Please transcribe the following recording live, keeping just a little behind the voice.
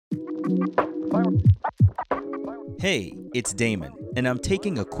Hey, it's Damon, and I'm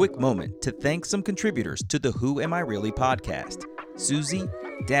taking a quick moment to thank some contributors to the Who Am I Really podcast, Susie,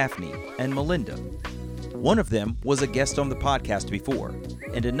 Daphne, and Melinda. One of them was a guest on the podcast before,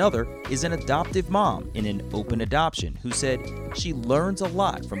 and another is an adoptive mom in an open adoption who said she learns a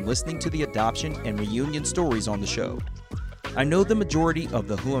lot from listening to the adoption and reunion stories on the show. I know the majority of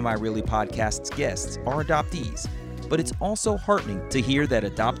the Who Am I Really podcast's guests are adoptees, but it's also heartening to hear that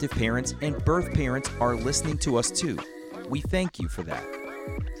adoptive parents and birth parents are listening to us too. We thank you for that.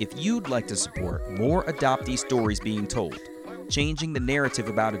 If you'd like to support more adoptee stories being told, changing the narrative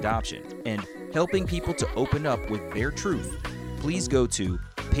about adoption, and helping people to open up with their truth, please go to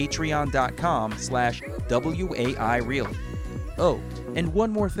patreon.com/WAIReally. Oh, and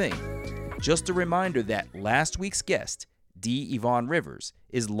one more thing. Just a reminder that last week's guest, D. Yvonne Rivers,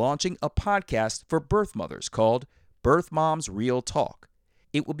 is launching a podcast for birth mothers called Birth Moms Real Talk.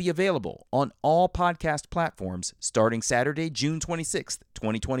 It will be available on all podcast platforms starting Saturday, June 26th,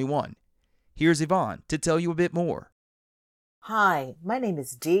 2021. Here's Yvonne to tell you a bit more. Hi, my name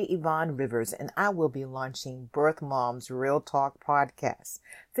is D. Yvonne Rivers, and I will be launching Birth Moms Real Talk podcast.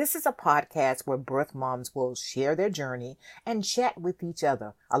 This is a podcast where birth moms will share their journey and chat with each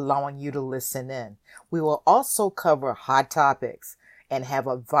other, allowing you to listen in. We will also cover hot topics and have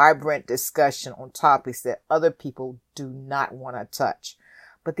a vibrant discussion on topics that other people do not want to touch.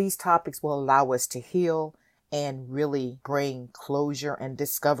 But these topics will allow us to heal and really bring closure and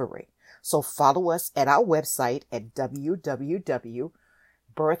discovery. So follow us at our website at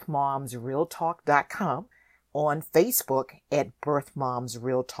www.birthmomsrealtalk.com, on Facebook at Birth Moms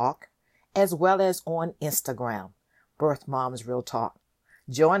Real Talk, as well as on Instagram, Birth Moms Real Talk.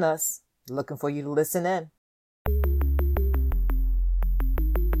 Join us. Looking for you to listen in.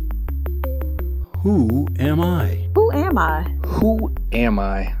 Who am I? Who am I? Who am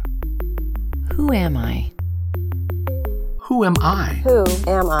I? Who am I? Who am I? Who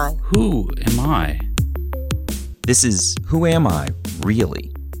am I? Who am I? This is Who Am I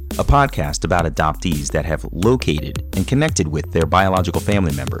Really? A podcast about adoptees that have located and connected with their biological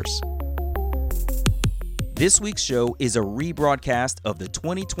family members. This week's show is a rebroadcast of the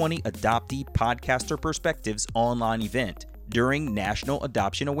 2020 Adoptee Podcaster Perspectives online event during National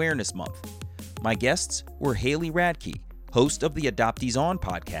Adoption Awareness Month. My guests were Haley Radke, host of the Adoptees On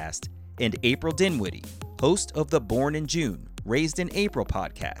podcast, and April Dinwiddie, host of the Born in June, Raised in April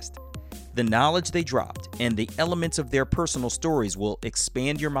podcast. The knowledge they dropped and the elements of their personal stories will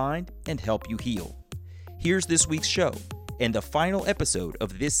expand your mind and help you heal. Here's this week's show and the final episode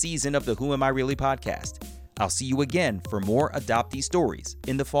of this season of the Who Am I Really podcast. I'll see you again for more adoptee stories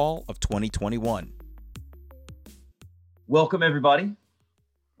in the fall of 2021. Welcome, everybody.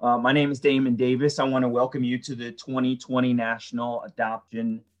 My name is Damon Davis. I want to welcome you to the 2020 National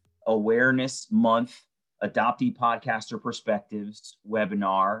Adoption Awareness Month Adoptee Podcaster Perspectives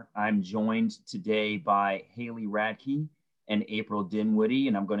webinar. I'm joined today by Haley Radke and April Dinwiddie,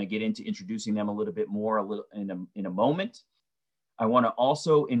 and I'm going to get into introducing them a little bit more in a moment. I want to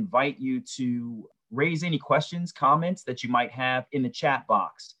also invite you to raise any questions, comments that you might have in the chat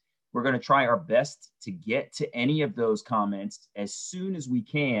box. We're going to try our best to get to any of those comments as soon as we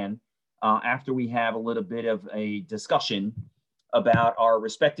can after we have a little bit of a discussion about our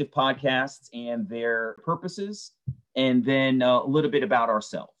respective podcasts and their purposes, and then a little bit about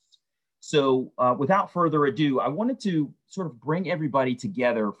ourselves. So without further ado, I wanted to sort of bring everybody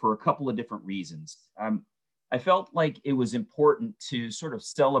together for a couple of different reasons. I felt like it was important to sort of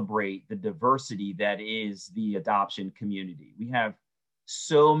celebrate the diversity that is the adoption community. We have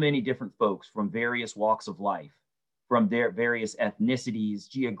so many different folks from various walks of life, from their various ethnicities,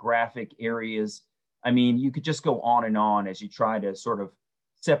 geographic areas. I mean, you could just go on and on as you try to sort of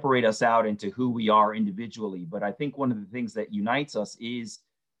separate us out into who we are individually. But I think one of the things that unites us is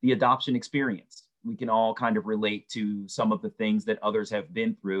the adoption experience. We can all kind of relate to some of the things that others have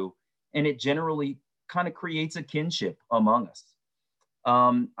been through, and it generally kind of creates a kinship among us.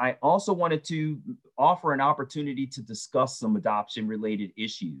 I also wanted to offer an opportunity to discuss some adoption related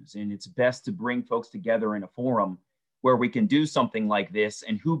issues, and it's best to bring folks together in a forum where we can do something like this.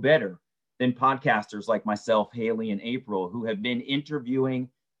 And who better than podcasters like myself, Haley, and April, who have been interviewing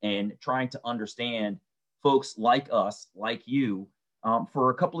and trying to understand folks like us, like you,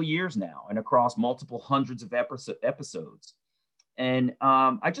 for a couple of years now and across multiple hundreds of episodes. And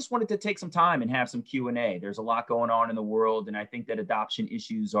I just wanted to take some time and have some Q&A. There's a lot going on in the world, and I think that adoption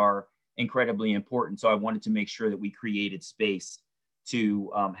issues are incredibly important. So I wanted to make sure that we created space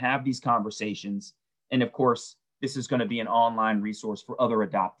to have these conversations. And of course, this is going to be an online resource for other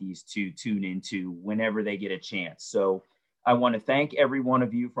adoptees to tune into whenever they get a chance. So I want to thank every one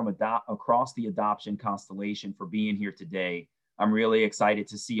of you from across the adoption constellation for being here today. I'm really excited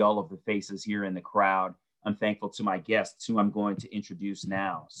to see all of the faces here in the crowd. I'm thankful to my guests who I'm going to introduce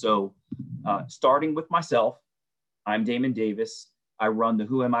now. So starting with myself, I'm Damon Davis. I run the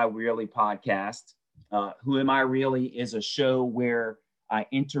Who Am I Really podcast. Who Am I Really is a show where I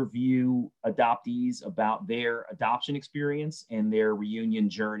interview adoptees about their adoption experience and their reunion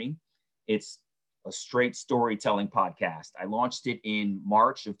journey. It's a straight storytelling podcast. I launched it in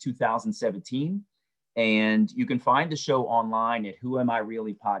March of 2017, and you can find the show online at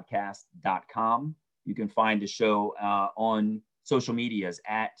whoamireallypodcast.com. You can find the show on social medias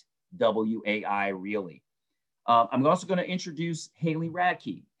at WAI Really. I'm also going to introduce Haley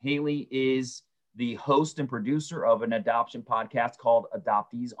Radke. Haley is the host and producer of an adoption podcast called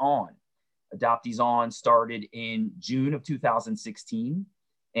Adoptees On. Adoptees On started in June of 2016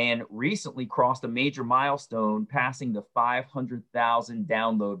 and recently crossed a major milestone, passing the 500,000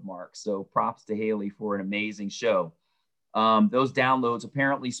 download mark. So props to Haley for an amazing show. Those downloads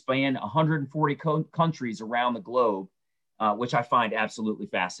apparently span 140 countries around the globe, which I find absolutely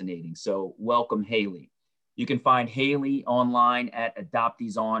fascinating. So welcome, Haley. You can find Haley online at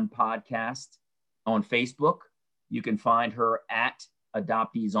Adoptees On Podcast on Facebook. You can find her at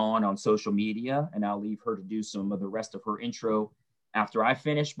Adoptees On social media, and I'll leave her to do some of the rest of her intro after I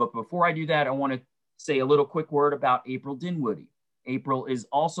finish. But before I do that, I want to say a little quick word about April Dinwoody. April is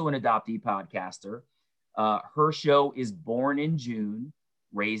also an adoptee podcaster. Her show is Born in June,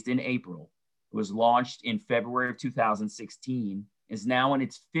 Raised in April. It was launched in February of 2016, is now in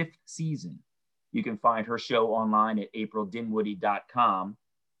its 5th season. You can find her show online at aprildinwoody.com,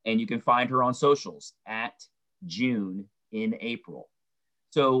 and you can find her on socials at June in April.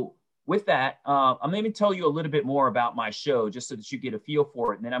 So with that, I'm going to tell you a little bit more about my show just so that you get a feel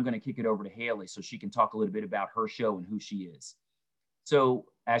for it. And then I'm going to kick it over to Haley so she can talk a little bit about her show and who she is. So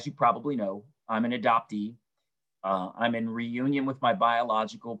as you probably know, I'm an adoptee. I'm in reunion with my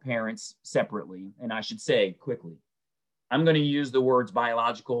biological parents separately. And I should say quickly, I'm going to use the words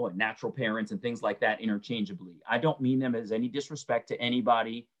biological and natural parents and things like that interchangeably. I don't mean them as any disrespect to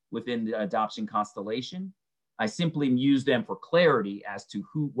anybody within the adoption constellation. I simply use them for clarity as to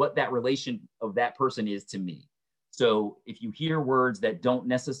what that relation of that person is to me. So if you hear words that don't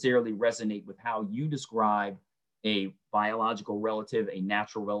necessarily resonate with how you describe a biological relative, a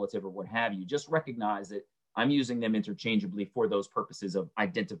natural relative, or what have you, just recognize that I'm using them interchangeably for those purposes of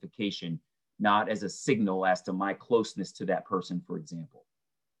identification, not as a signal as to my closeness to that person, for example.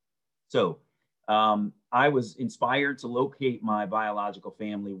 So I was inspired to locate my biological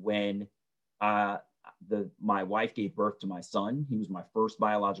family when my wife gave birth to my son. He was my first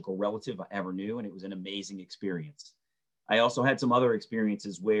biological relative I ever knew, and it was an amazing experience. I also had some other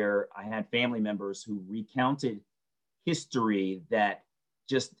experiences where I had family members who recounted history that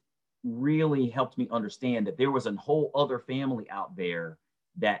just really helped me understand that there was a whole other family out there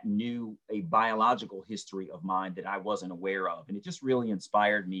that knew a biological history of mine that I wasn't aware of. And it just really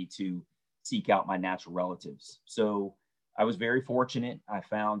inspired me to seek out my natural relatives. So I was very fortunate. I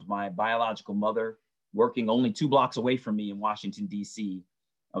found my biological mother working only 2 blocks away from me in Washington, D.C.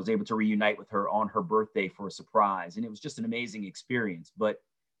 I was able to reunite with her on her birthday for a surprise. And it was just an amazing experience. But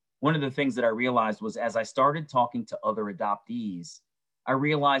one of the things that I realized was as I started talking to other adoptees, I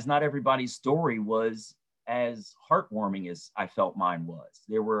realized not everybody's story was as heartwarming as I felt mine was.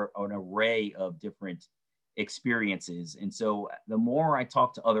 There were an array of different experiences. And so the more I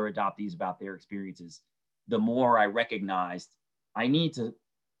talked to other adoptees about their experiences, the more I recognized I need to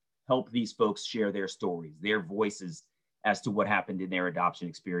help these folks share their stories, their voices as to what happened in their adoption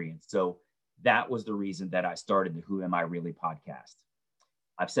experience. So that was the reason that I started the Who Am I Really podcast.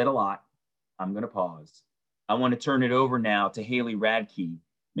 I've said a lot. I'm going to pause. I want to turn it over now to Haley Radke.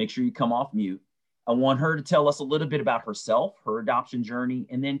 Make sure you come off mute. I want her to tell us a little bit about herself, her adoption journey,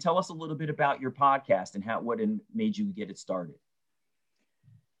 and then tell us a little bit about your podcast and what made you get it started.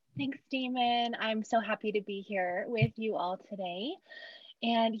 Thanks, Damon. I'm so happy to be here with you all today.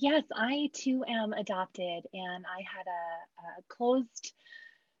 And yes, I too am adopted, and I had a closed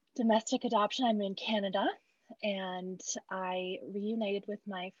domestic adoption. I'm in Canada, and I reunited with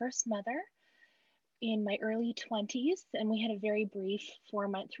my first mother in my early 20s, and we had a very brief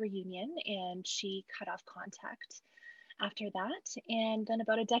 4-month reunion, and she cut off contact after that. And then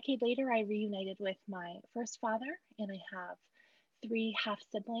about a decade later, I reunited with my first father, and I have 3 half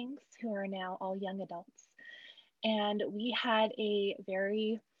siblings who are now all young adults. And we had a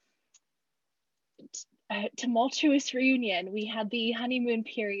very tumultuous reunion. We had the honeymoon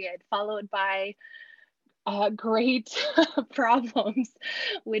period followed by great problems,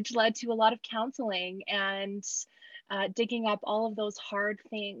 which led to a lot of counseling and digging up all of those hard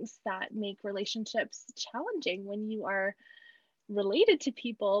things that make relationships challenging when you are related to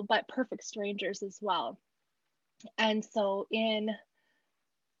people, but perfect strangers as well. And so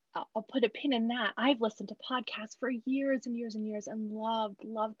I'll put a pin in that. I've listened to podcasts for years and years and years and loved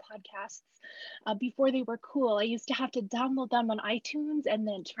podcasts before they were cool. I used to have to download them on iTunes and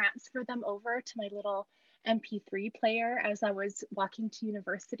then transfer them over to my little MP3 player as I was walking to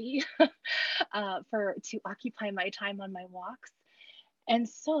university to occupy my time on my walks. And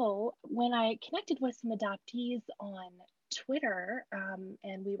so when I connected with some adoptees on Twitter,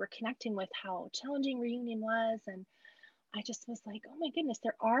 and we were connecting with how challenging reunion was, and I just was like, oh my goodness,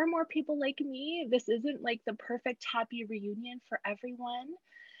 there are more people like me. This isn't like the perfect happy reunion for everyone.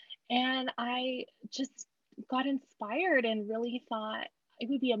 And I just got inspired and really thought it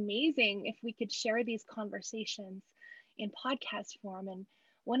would be amazing if we could share these conversations in podcast form. And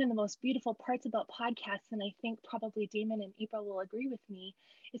one of the most beautiful parts about podcasts, and I think probably Damon and April will agree with me,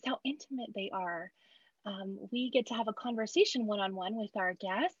 is how intimate they are. We get to have a conversation one-on-one with our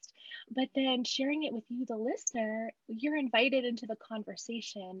guest, but then sharing it with you, the listener, you're invited into the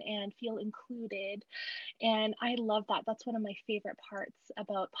conversation and feel included. And I love that. That's one of my favorite parts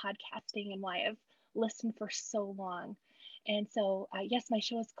about podcasting and why I've listened for so long. And so, yes, my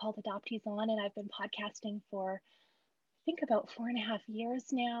show is called Adoptees On, and I've been podcasting for, I think, about 4.5 years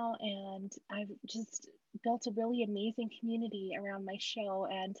now. And I've just built a really amazing community around my show.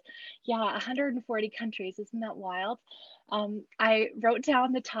 And yeah, 140 countries. Isn't that wild? I wrote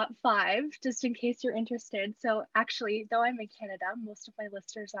down the top 5 just in case you're interested. So actually, though I'm in Canada, most of my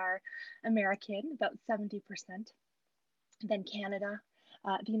listeners are American, about 70%. Then Canada,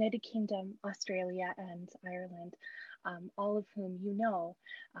 the United Kingdom, Australia, and Ireland, all of whom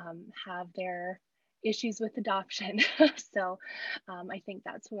have their issues with adoption. So I think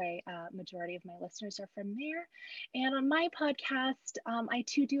that's why majority of my listeners are from there. And on my podcast, I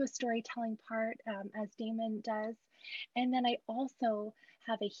too do a storytelling part, as Damon does. And then I also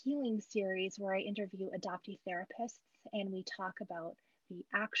have a healing series where I interview adoptee therapists and we talk about the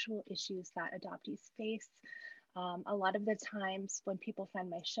actual issues that adoptees face. A lot of the times when people find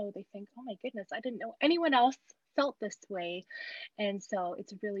my show, they think, oh my goodness, I didn't know anyone else felt this way. And so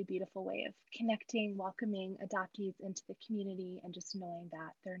it's a really beautiful way of connecting, welcoming adoptees into the community, and just knowing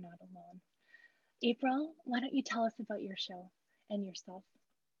that they're not alone. April, why don't you tell us about your show and yourself?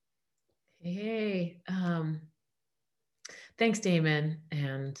 Hey, thanks, Damon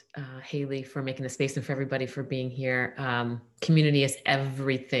and Haley, for making the space, and for everybody for being here. Community is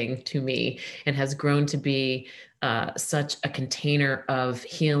everything to me and has grown to be such a container of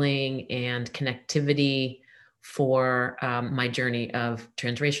healing and connectivity for my journey of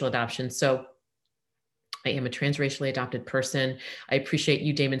transracial adoption. So I am a transracially adopted person. I appreciate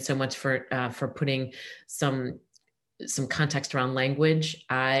you, Damon, so much for putting some context around language.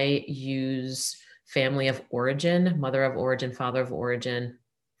 I use family of origin, mother of origin, father of origin,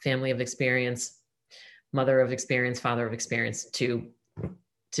 family of experience, mother of experience, father of experience to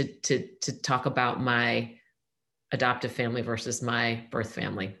talk about my adoptive family versus my birth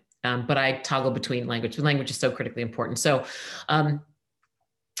family. But I toggle between language. Language is so critically important. So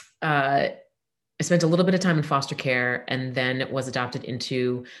I spent a little bit of time in foster care and then was adopted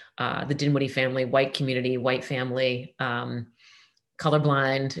into the Dinwiddie family, white community, white family,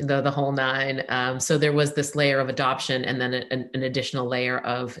 colorblind, the whole nine. So there was this layer of adoption and then an additional layer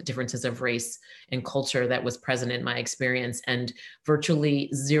of differences of race and culture that was present in my experience, and virtually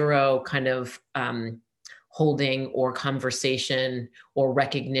zero kind of holding or conversation or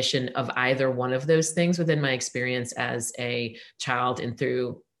recognition of either one of those things within my experience as a child and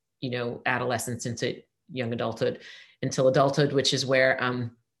through, adolescence into young adulthood until adulthood, which is where,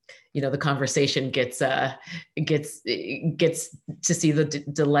 the conversation gets to see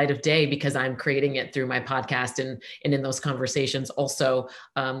the light of day, because I'm creating it through my podcast and in those conversations, also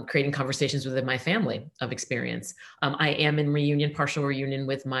creating conversations within my family of experience. I am in partial reunion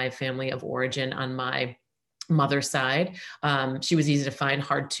with my family of origin on my mother's side. She was easy to find,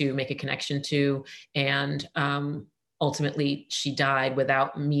 hard to make a connection to. And ultimately she died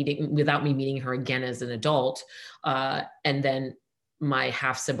without me meeting her again as an adult. And then my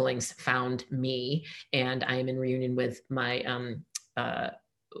half siblings found me, and I am in reunion with my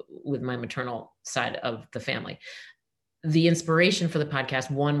maternal side of the family. The inspiration for the podcast,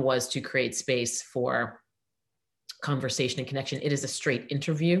 one, was to create space for conversation and connection. It is a straight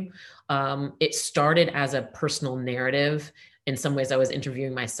interview. It started as a personal narrative in some ways I was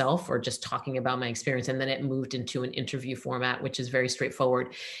interviewing myself or just talking about my experience. And then it moved into an interview format, which is very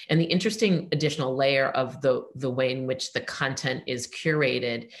straightforward. And the interesting additional layer of the way in which the content is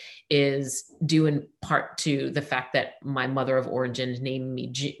curated is due in part to the fact that my mother of origin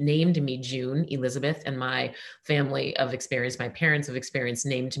named me June Elizabeth, and my family of experience, my parents of experience,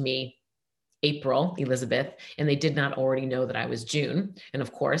 named me April Elizabeth, and they did not already know that I was June. And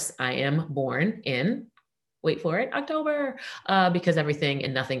of course, I am born in, wait for it, October, because everything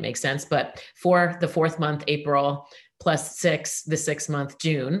and nothing makes sense. But for the 4th month, April, plus 6, the 6th month,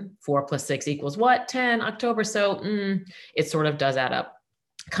 June, 4 plus 6 equals what? 10, October. So it sort of does add up.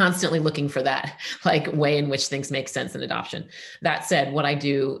 Constantly looking for that like way in which things make sense in adoption. That said, what I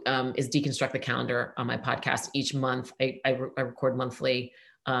do is deconstruct the calendar on my podcast each month. I record monthly,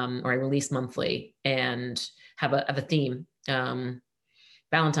 or I release monthly, and have a theme.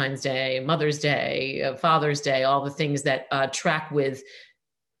 Valentine's Day, Mother's Day, Father's Day, all the things that track with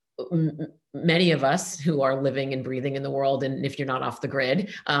many of us who are living and breathing in the world. And if you're not off the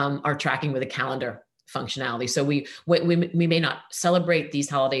grid, are tracking with a calendar functionality. So we may not celebrate these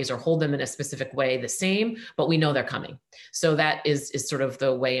holidays or hold them in a specific way the same, but we know they're coming. So that is sort of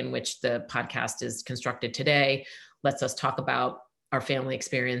the way in which the podcast is constructed today. Lets us talk about our family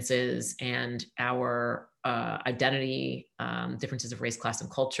experiences and our identity, differences of race, class,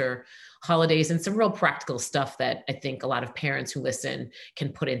 and culture, holidays, and some real practical stuff that I think a lot of parents who listen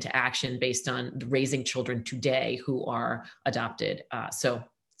can put into action based on raising children today who are adopted. So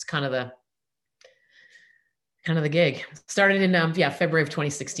it's kind of the gig. Started in February of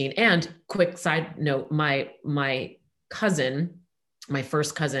 2016. And quick side note, my cousin, my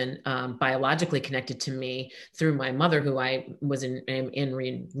first cousin, biologically connected to me through my mother, who I was in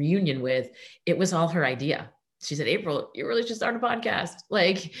reunion with. It was all her idea. She said, April, you really should start a podcast.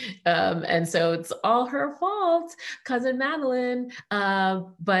 And so it's all her fault, cousin Madeline.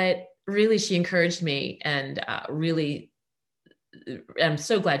 But really, she encouraged me, and really, I'm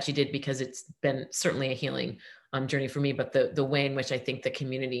so glad she did, because it's been certainly a healing journey for me. But the way in which I think the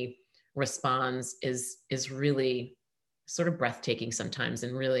community responds is really sort of breathtaking sometimes,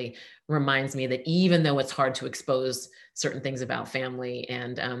 and really reminds me that even though it's hard to expose certain things about family,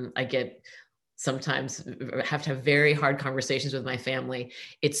 and I get sometimes have to have very hard conversations with my family,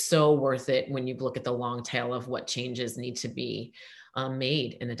 it's so worth it when you look at the long tail of what changes need to be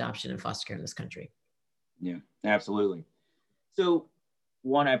made in adoption and foster care in this country. Yeah, absolutely. So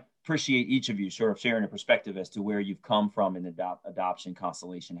one, I appreciate each of you sort of sharing a perspective as to where you've come from in the adoption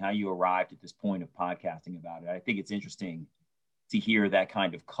constellation, how you arrived at this point of podcasting about it. I think it's interesting to hear that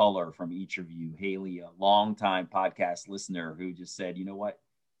kind of color from each of you. Haley, a longtime podcast listener who just said, you know what,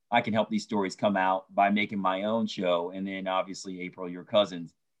 I can help these stories come out by making my own show. And then obviously, April, your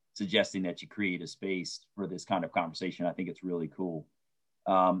cousins, suggesting that you create a space for this kind of conversation. I think it's really cool.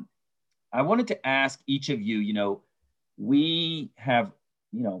 I wanted to ask each of you, we have,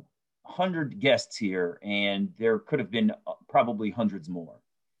 100 guests here, and there could have been probably hundreds more.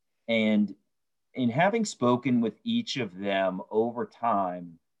 And in having spoken with each of them over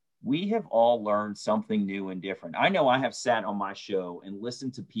time, we have all learned something new and different. I know I have sat on my show and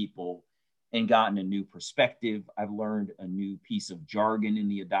listened to people and gotten a new perspective. I've learned a new piece of jargon in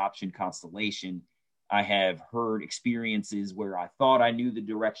the adoption constellation. I have heard experiences where I thought I knew the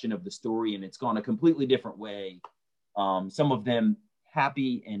direction of the story, and it's gone a completely different way. Some of them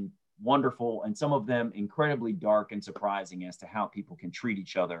happy and wonderful, and some of them incredibly dark and surprising as to how people can treat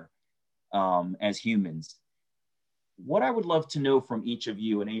each other as humans. What I would love to know from each of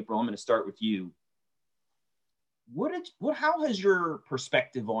you, and April, I'm going to start with you. How has your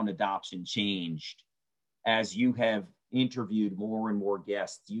perspective on adoption changed as you have interviewed more and more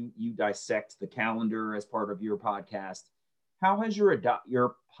guests? You dissect the calendar as part of your podcast. How has your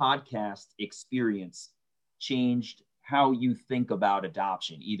podcast experience changed how you think about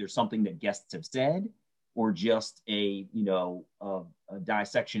adoption, either something that guests have said or just a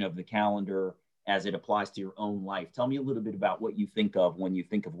dissection of the calendar as it applies to your own life? Tell me a little bit about what you think of when you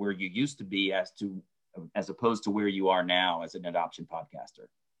think of where you used to be as opposed to where you are now as an adoption podcaster.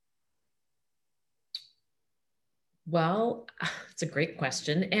 Well, it's a great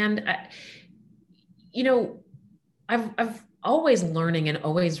question. And, I've always learning and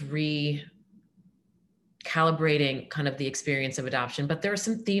always recalibrating kind of the experience of adoption, but there are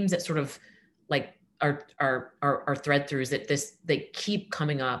some themes that sort of like are thread throughs that they keep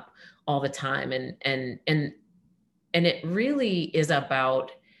coming up all the time. And it really is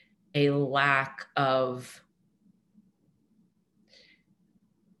about a lack of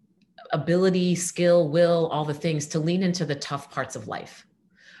ability, skill, will, all the things to lean into the tough parts of life,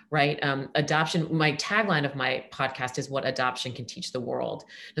 right? Adoption, my tagline of my podcast is what adoption can teach the world.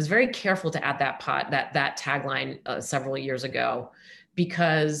 I was very careful to add that tagline several years ago,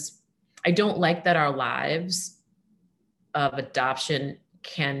 because I don't like that our lives of adoption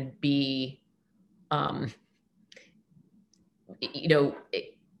can be,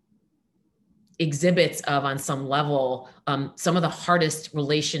 exhibits of, on some level, some of the hardest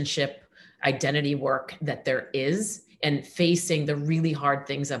relationship identity work that there is, and facing the really hard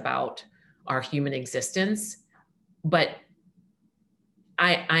things about our human existence. But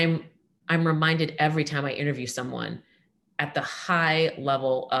I'm reminded every time I interview someone at the high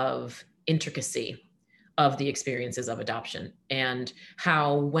level of intricacy of the experiences of adoption, and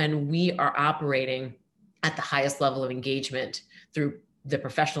how when we are operating at the highest level of engagement through the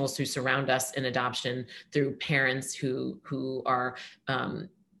professionals who surround us in adoption, through parents who are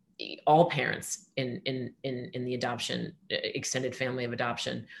all parents in the adoption extended family of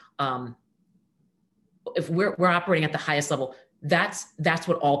adoption. If we're operating at the highest level, that's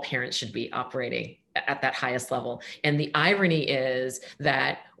what all parents should be operating at that highest level. And the irony is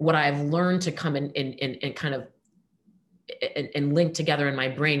that what I've learned to come in kind of and link together in my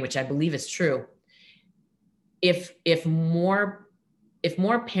brain, which I believe is true, if more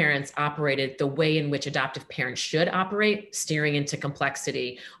parents operated the way in which adoptive parents should operate, steering into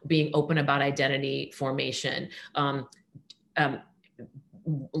complexity, being open about identity formation,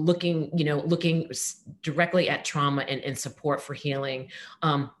 looking directly at trauma and support for healing,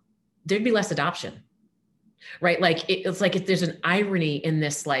 there'd be less adoption, right? Like it's like if there's an irony in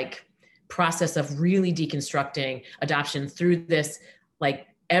this like process of really deconstructing adoption through this, like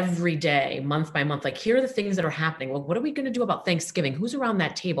every day, month by month, like here are the things that are happening. Well, what are we going to do about Thanksgiving? Who's around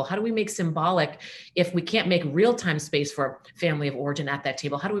that table? How do we make symbolic, if we can't make real-time space for family of origin at that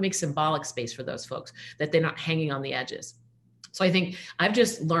table, how do we make symbolic space for those folks that they're not hanging on the edges? So I think I've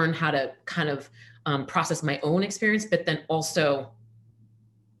just learned how to kind of process my own experience, but then also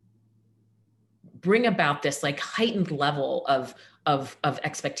bring about this like heightened level of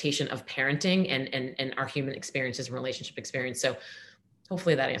expectation of parenting and our human experiences and relationship experience. So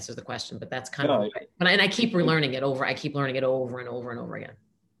hopefully that answers the question, but that's kind of, and I keep relearning it over. I keep learning it over and over and over again.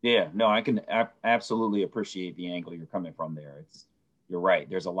 Yeah, no, I can absolutely appreciate the angle you're coming from there. You're right.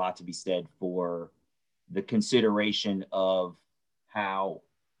 There's a lot to be said for the consideration of how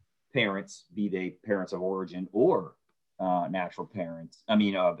parents, be they parents of origin or natural parents,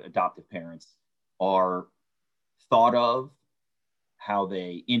 adoptive parents, are thought of, how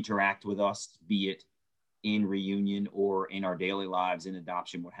they interact with us, be it in reunion or in our daily lives, in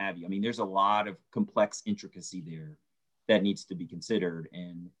adoption, what have you. I mean, there's a lot of complex intricacy there that needs to be considered.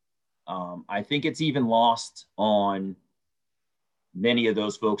 And I think it's even lost on many of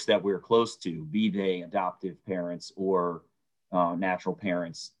those folks that we're close to, be they adoptive parents or natural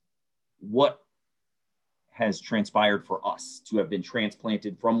parents, what has transpired for us to have been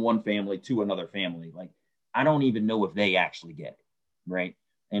transplanted from one family to another family. Like, I don't even know if they actually get it, right?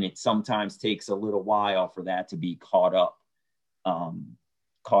 And it sometimes takes a little while for that to be caught up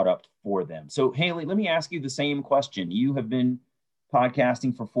for them. So Haley, let me ask you the same question. You have been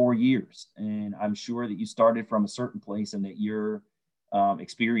podcasting for 4 years, and I'm sure that you started from a certain place, and that your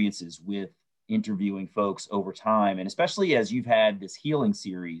experiences with interviewing folks over time, and especially as you've had this healing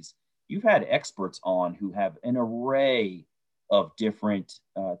series, you've had experts on who have an array of different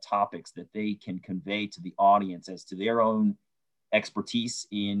topics that they can convey to the audience as to their own expertise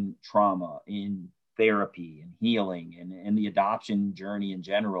in trauma, in therapy and healing, and the adoption journey in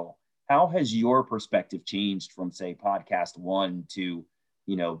general. How has your perspective changed from, say, podcast 1 to,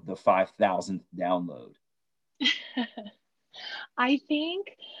 the 5,000th download? I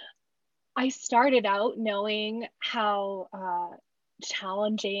think I started out knowing how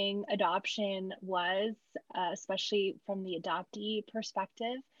challenging adoption was, especially from the adoptee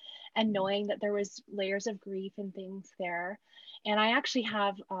perspective, and knowing that there was layers of grief and things there. And I actually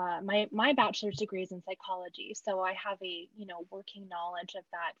have my bachelor's degree is in psychology, so I have a working knowledge of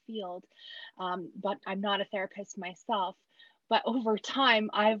that field, but I'm not a therapist myself. But over time,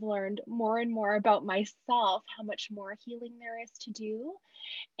 I've learned more and more about myself, how much more healing there is to do,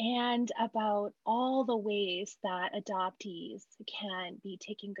 and about all the ways that adoptees can be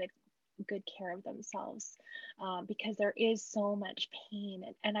taking good care of themselves, because there is so much pain.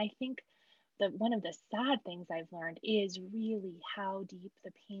 And I think that one of the sad things I've learned is really how deep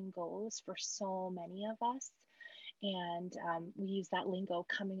the pain goes for so many of us. And we use that lingo,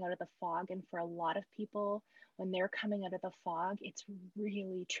 coming out of the fog. And for a lot of people, when they're coming out of the fog, it's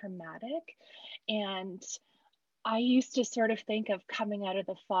really traumatic. And I used to sort of think of coming out of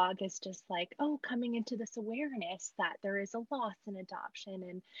the fog as just like, oh, coming into this awareness that there is a loss in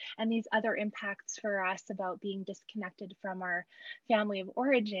adoption and these other impacts for us about being disconnected from our family of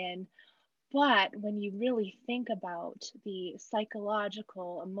origin. But when you really think about the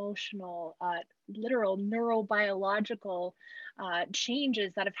psychological, emotional, literal neurobiological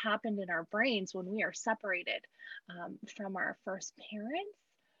changes that have happened in our brains when we are separated from our first parents,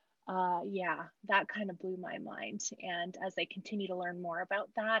 yeah, that kind of blew my mind. And as I continue to learn more about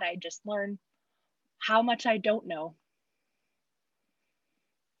that, I just learn how much I don't know.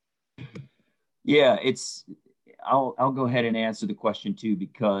 Yeah, I'll go ahead and answer the question too,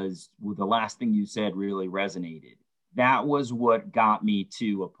 because the last thing you said really resonated. That was what got me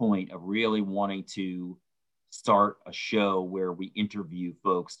to a point of really wanting to start a show where we interview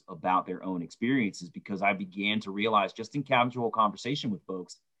folks about their own experiences, because I began to realize just in casual conversation with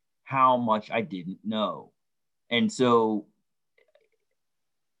folks how much I didn't know. And so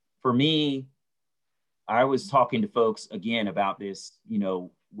for me, I was talking to folks again about this,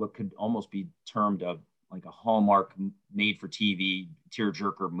 what could almost be termed like a Hallmark made for TV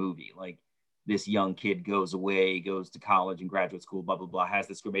tearjerker movie. Like this young kid goes away, goes to college and graduate school, blah, blah, blah, has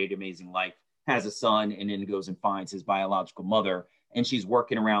this great, amazing life, has a son, and then goes and finds his biological mother. And she's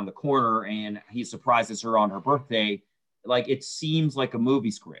working around the corner and he surprises her on her birthday. Like it seems like a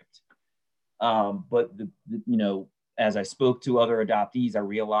movie script. But as I spoke to other adoptees, I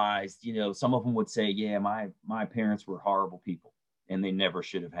realized, some of them would say, yeah, my parents were horrible people and they never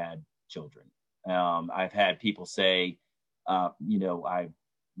should have had children. I've had people say, I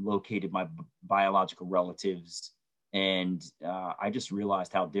located my biological relatives and I just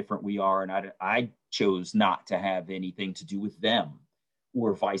realized how different we are. And I chose not to have anything to do with them,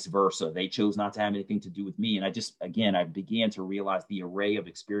 or vice versa. They chose not to have anything to do with me. And I began to realize the array of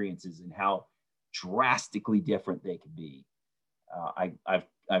experiences and how drastically different they could be.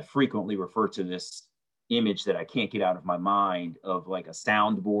 I've frequently referred to this image that I can't get out of my mind of like a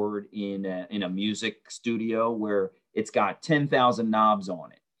soundboard in a music studio where it's got 10,000 knobs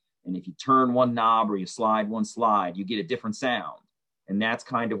on it. And if you turn one knob or you slide one slide, you get a different sound. And that's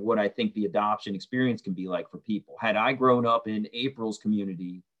kind of what I think the adoption experience can be like for people. Had I grown up in April's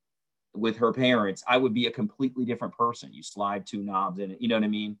community with her parents, I would be a completely different person. You slide two knobs in it, you know what I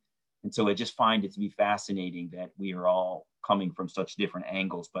mean? And so I just find it to be fascinating that we are all coming from such different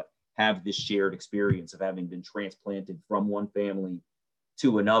angles, but have this shared experience of having been transplanted from one family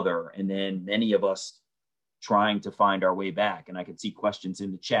to another. And then many of us trying to find our way back. And I can see questions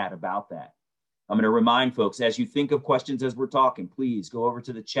in the chat about that. I'm going to remind folks, as you think of questions as we're talking, please go over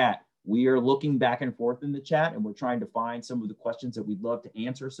to the chat. We are looking back and forth in the chat and we're trying to find some of the questions that we'd love to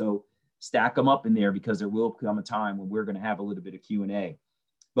answer. So stack them up in there, because there will come a time when we're going to have a little bit of Q&A.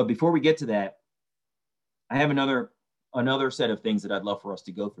 But before we get to that, I have another set of things that I'd love for us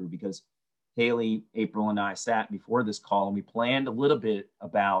to go through, because Haley, April, and I sat before this call and we planned a little bit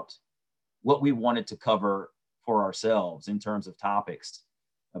about what we wanted to cover for ourselves in terms of topics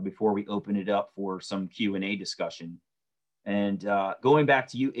before we open it up for some Q&A discussion. And going back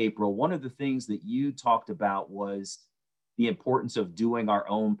to you, April, one of the things that you talked about was the importance of doing our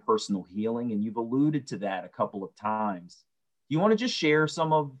own personal healing. And you've alluded to that a couple of times. Do you want to just share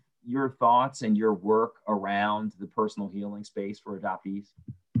some of your thoughts and your work around the personal healing space for adoptees?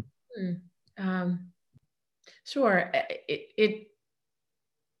 Sure.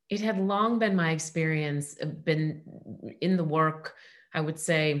 It had long been my experience, been in the work, I would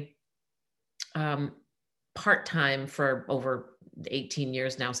say, part-time for over 18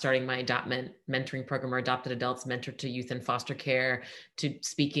 years now, starting my mentoring program, or adopted adults mentored to youth in foster care, to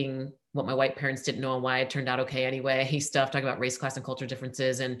speaking what my white parents didn't know and why it turned out okay anyway, stuff, talking about race, class, and culture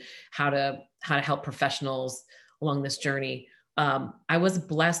differences and how to help professionals along this journey. I was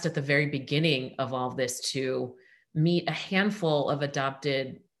blessed at the very beginning of all of this to meet a handful of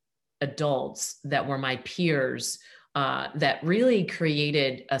adopted adults that were my peers, that really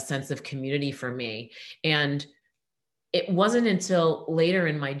created a sense of community for me. And it wasn't until later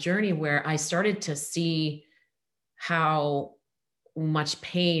in my journey where I started to see how much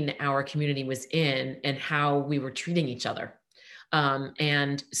pain our community was in and how we were treating each other.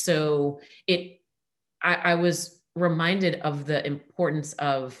 And so I was reminded of the importance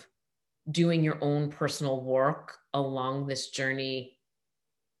of doing your own personal work along this journey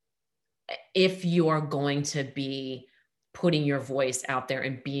if you are going to be putting your voice out there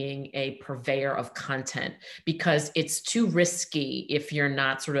and being a purveyor of content, because it's too risky if you're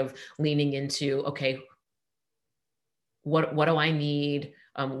not sort of leaning into, okay, what do I need?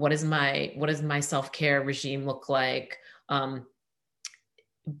 What does my self-care regime look like?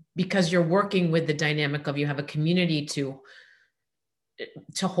 because you're working with the dynamic of, you have a community to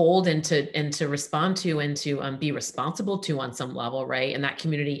hold and to respond to, and to be responsible to on some level, right? And that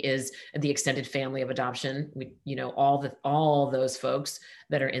community is the extended family of adoption. We, all those folks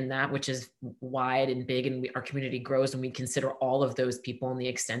that are in that, which is wide and big, and our community grows, and we consider all of those people in the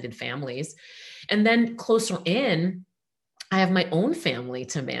extended families. And then closer in, I have my own family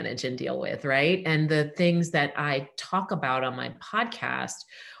to manage and deal with, right? And the things that I talk about on my podcast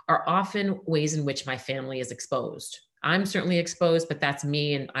are often ways in which my family is exposed. I'm certainly exposed, but that's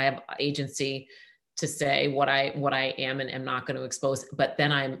me, and I have agency to say what I am and am not going to expose. But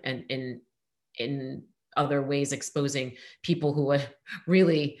then I'm in other ways exposing people who had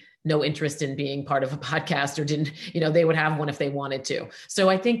really no interest in being part of a podcast, or didn't, they would have one if they wanted to. So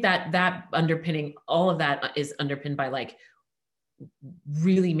I think that underpinning all of that is underpinned by like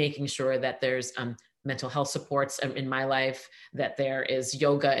really making sure that there's mental health supports in my life, that there is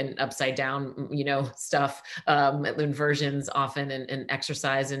yoga and upside down, stuff, inversions often, and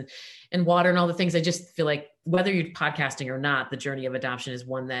exercise and water and all the things. I just feel like whether you're podcasting or not, the journey of adoption is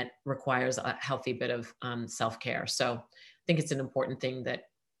one that requires a healthy bit of self-care. So I think it's an important thing that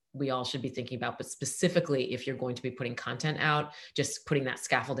we all should be thinking about, but specifically if you're going to be putting content out, just putting that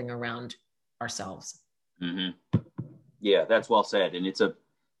scaffolding around ourselves. Mm-hmm. Yeah, that's well said. And it's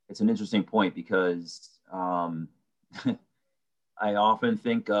an interesting point, because I often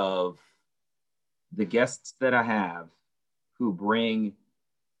think of the guests that I have who bring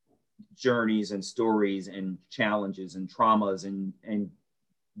journeys and stories and challenges and traumas and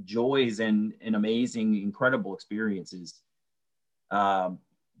joys and amazing, incredible experiences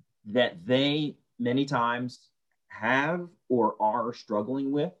that they many times have or are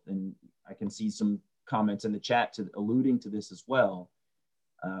struggling with. And I can see some comments in the chat alluding to this as well.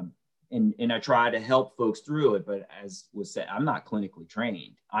 And I try to help folks through it, but as was said, I'm not clinically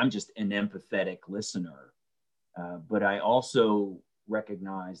trained. I'm just an empathetic listener. But I also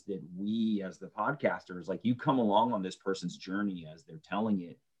recognize that we, as the podcasters, like, you come along on this person's journey as they're telling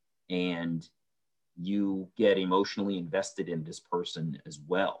it, and you get emotionally invested in this person as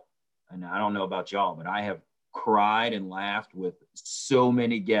well. And I don't know about y'all, but I have cried and laughed with so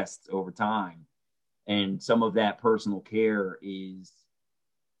many guests over time. And some of that personal care is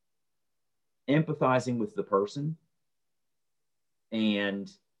empathizing with the person and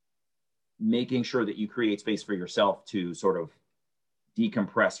making sure that you create space for yourself to sort of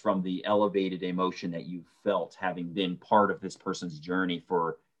decompress from the elevated emotion that you felt having been part of this person's journey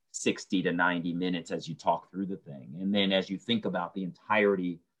for 60 to 90 minutes as you talk through the thing. And then as you think about the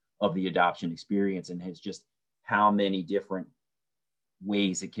entirety of the adoption experience, and it's just how many different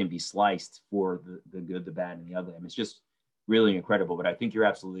ways it can be sliced for the good, the bad, and the ugly. I mean, it's just really incredible. But I think you're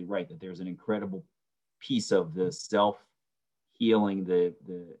absolutely right that there's an incredible piece of the self-healing, the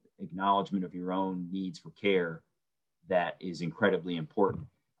acknowledgement of your own needs for care that is incredibly important.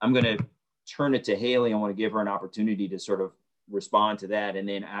 I'm going to turn it to Haley. I want to give her an opportunity to sort of respond to that, and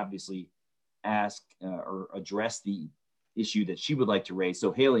then obviously ask or address the issue that she would like to raise.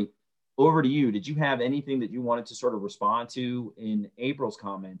 So Haley, over to you. Did you have anything that you wanted to sort of respond to in April's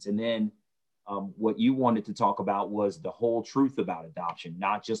comments? And then what you wanted to talk about was the whole truth about adoption,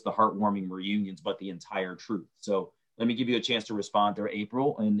 not just the heartwarming reunions, but the entire truth. So let me give you a chance to respond to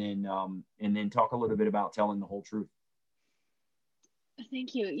April, and then talk a little bit about telling the whole truth.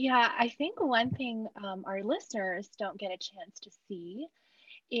 Thank you. Yeah, I think one thing our listeners don't get a chance to see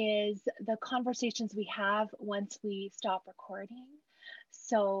is the conversations we have once we stop recording.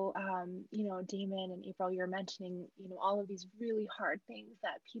 So, Damon and April, you're mentioning, all of these really hard things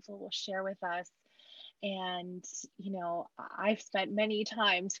that people will share with us. And, I've spent many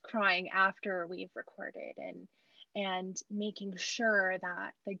times crying after we've recorded, and making sure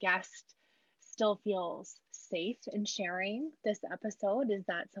that the guest still feels safe in sharing this episode. Is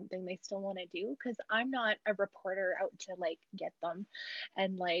that something they still want to do? Because I'm not a reporter out to get them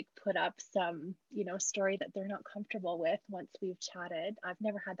and put up some story that they're not comfortable with once we've chatted. I've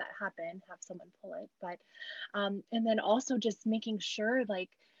never had that happen, have someone pull it. But and then also just making sure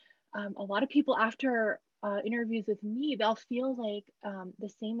a lot of people after interviews with me, they'll feel the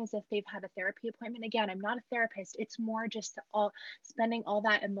same as if they've had a therapy appointment. Again, I'm not a therapist. It's more just spending all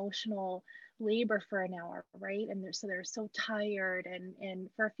that emotional labor for an hour, right? And they're so tired, and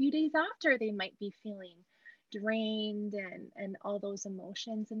for a few days after, they might be feeling drained and all those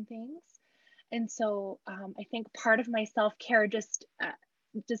emotions and things. And so I think part of my self-care, just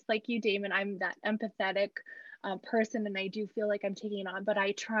like you, Damon, I'm that empathetic person, and I do feel like I'm taking it on, but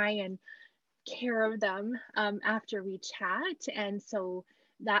I try and care of them after we chat. And so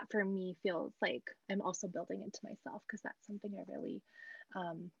that for me feels like I'm also building into myself, because that's something I really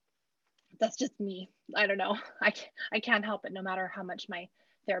That's just me. I don't know. I can't help it, no matter how much my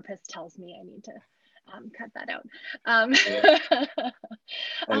therapist tells me I need to cut that out.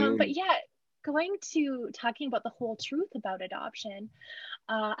 But yeah, going to talking about the whole truth about adoption,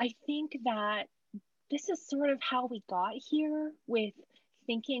 I think that this is sort of how we got here, with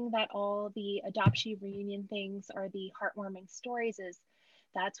thinking that all the adoptee reunion things are the heartwarming stories. Is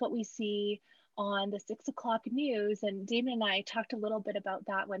that's what we see on the 6 o'clock news. And Damon and I talked a little bit about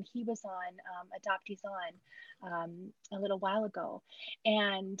that when he was on Adoptees On a little while ago.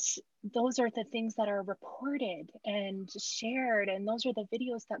 And those are the things that are reported and shared. And those are the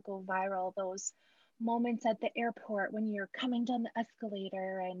videos that go viral, those moments at the airport when you're coming down the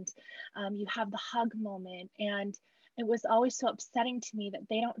escalator and you have the hug moment. And it was always so upsetting to me that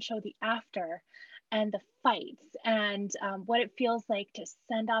they don't show the after and the fights and what it feels like to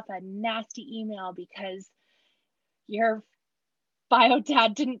send off a nasty email because your bio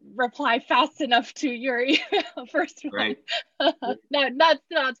dad didn't reply fast enough to your email first one. Right. No,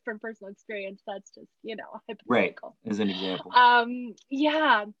 not from personal experience. That's just, hypothetical. Right. As an example.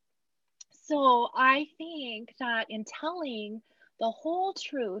 Yeah. So I think that in telling the whole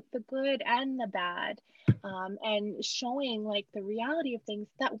truth, the good and the bad, and showing like the reality of things,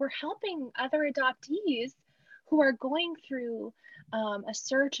 that we're helping other adoptees who are going through a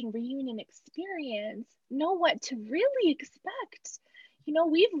search and reunion experience know what to really expect.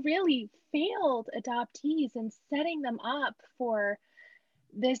 We've really failed adoptees in setting them up for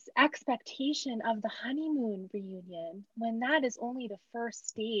this expectation of the honeymoon reunion, when that is only the first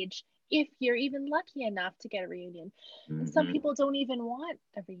stage, if you're even lucky enough to get a reunion. Mm-hmm. Some people don't even want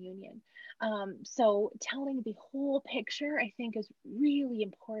a reunion. So telling the whole picture, I think, is really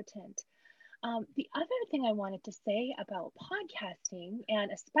important. The other thing I wanted to say about podcasting,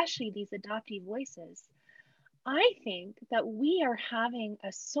 and especially these adoptee voices, I think that we are having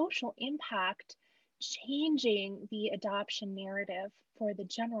a social impact changing the adoption narrative for the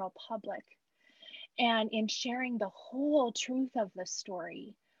general public. And in sharing the whole truth of the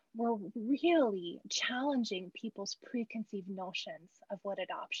story, we're really challenging people's preconceived notions of what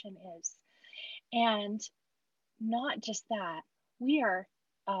adoption is. And not just that, we are,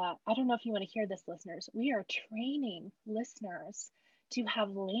 I don't know if you want to hear this, listeners, we are training listeners to have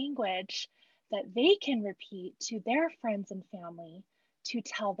language that they can repeat to their friends and family to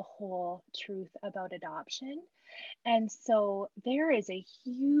tell the whole truth about adoption. And so there is a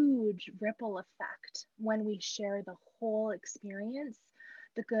huge ripple effect when we share the whole experience,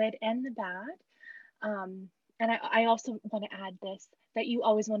 the good and the bad. And I also want to add this, that you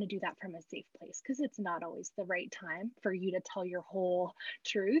always want to do that from a safe place, because it's not always the right time for you to tell your whole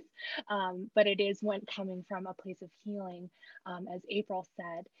truth. But it is when coming from a place of healing, as April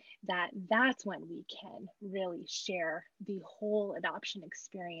said, that's when we can really share the whole adoption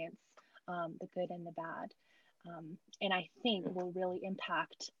experience, the good and the bad. And I think will really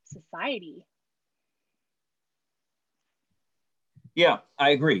impact society. Yeah, I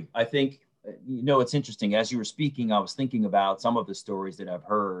agree. I think, it's interesting. As you were speaking, I was thinking about some of the stories that I've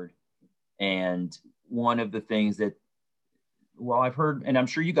heard. And one of the things that, I've heard, and I'm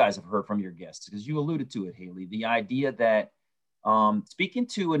sure you guys have heard from your guests, because you alluded to it, Haley, the idea that speaking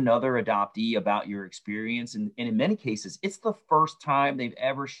to another adoptee about your experience, and in many cases, it's the first time they've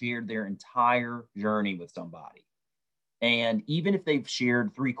ever shared their entire journey with somebody. And even if they've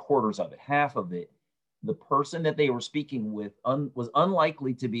shared 3/4 of it, half of it, the person that they were speaking with was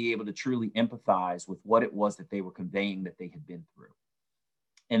unlikely to be able to truly empathize with what it was that they were conveying that they had been through.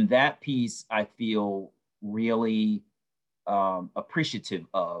 And that piece, I feel really appreciative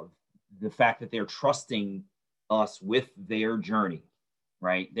of the fact that they're trusting us with their journey,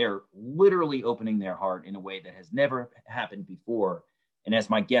 right? They're literally opening their heart in a way that has never happened before. And as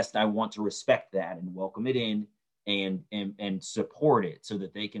my guest, I want to respect that and welcome it in and support it so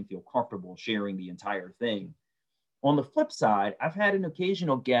that they can feel comfortable sharing the entire thing. On the flip side, I've had an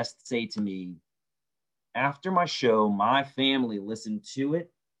occasional guest say to me, after my show, my family listened to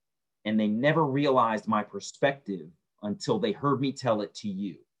it and they never realized my perspective until they heard me tell it to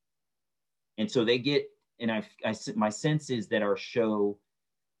you. And so they get, and my sense is that our shows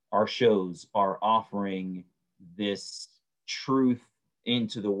are offering this truth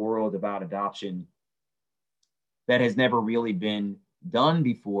into the world about adoption that has never really been done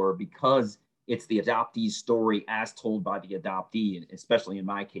before, because it's the adoptee's story as told by the adoptee, especially in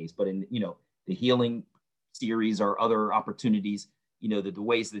my case. But in, the healing series or other opportunities, the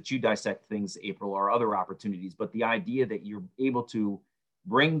ways that you dissect things, April, are other opportunities. But the idea that you're able to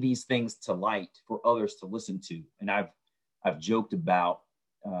bring these things to light for others to listen to. And I've joked about,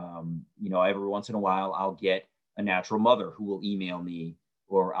 every once in a while, I'll get a natural mother who will email me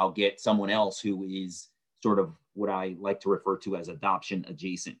or I'll get someone else who is sort of what I like to refer to as adoption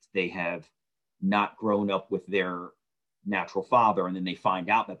adjacent. They have not grown up with their natural father, and then they find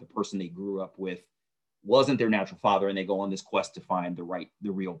out that the person they grew up with wasn't their natural father, and they go on this quest to find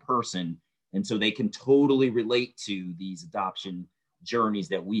the real person. And so they can totally relate to these adoption journeys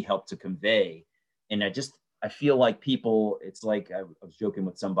that we help to convey. And I feel like people, it's like I was joking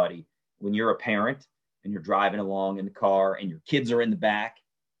with somebody, when you're a parent and you're driving along in the car and your kids are in the back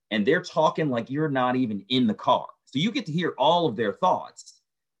and they're talking like you're not even in the car. So you get to hear all of their thoughts,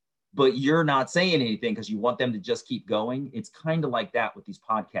 but you're not saying anything because you want them to just keep going. It's kind of like that with these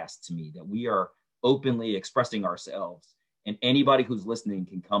podcasts to me, that we are openly expressing ourselves, and anybody who's listening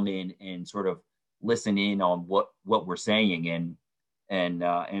can come in and sort of listen in on what we're saying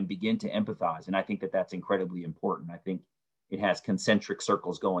and begin to empathize. And I think that that's incredibly important. I think it has concentric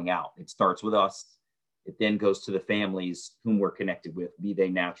circles going out. It starts with us. It then goes to the families whom we're connected with, be they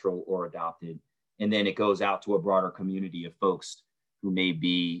natural or adopted. And then it goes out to a broader community of folks who may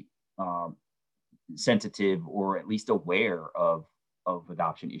be sensitive or at least aware of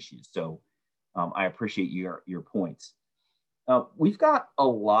adoption issues. So I appreciate your points. We've got a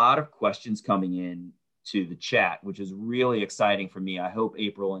lot of questions coming in to the chat, which is really exciting for me. I hope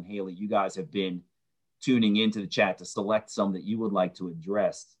April and Haley, you guys have been tuning into the chat to select some that you would like to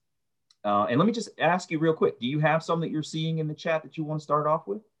address. And let me just ask you real quick, do you have some that you're seeing in the chat that you want to start off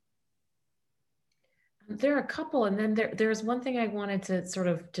with? There are a couple, and then there's one thing I wanted to sort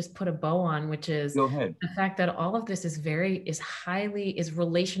of just put a bow on, which is Go ahead. the fact that all of this is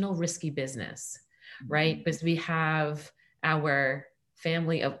relational risky business, right? Because we have our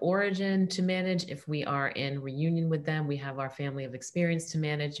family of origin to manage. If we are in reunion with them, we have our family of experience to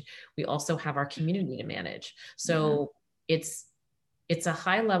manage. We also have our community to manage. So it's a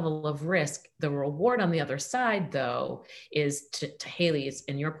high level of risk. The reward on the other side, though, is to Haley's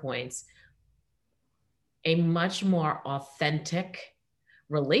and your points, a much more authentic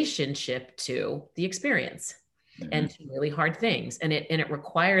relationship to the experience and to really hard things. And it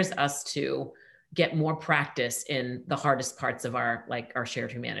requires us to get more practice in the hardest parts of our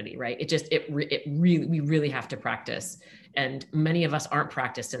shared humanity, right? We really have to practice. And many of us aren't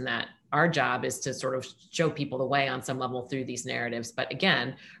practiced in that. Our job is to sort of show people the way on some level through these narratives, but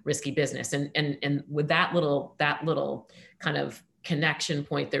again, risky business. And with that little kind of connection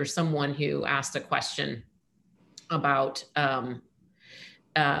point, there's someone who asked a question about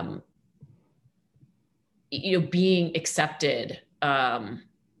being accepted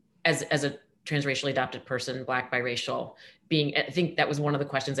as a transracially adopted person, Black, biracial, I think that was one of the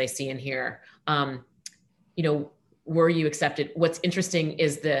questions I see in here. Were you accepted? What's interesting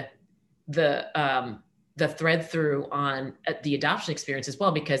is the thread through on the adoption experience as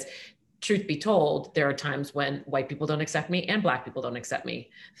well, because truth be told, there are times when white people don't accept me and Black people don't accept me.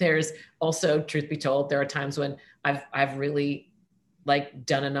 There's also, truth be told, there are times when I've really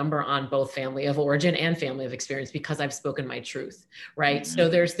done a number on both family of origin and family of experience because I've spoken my truth, right? So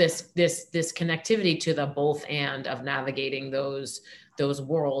there's this connectivity to the both and of navigating those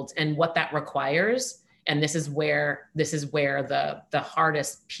worlds, and what that requires. And this is where the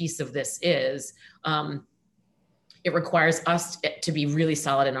hardest piece of this is. It requires us to be really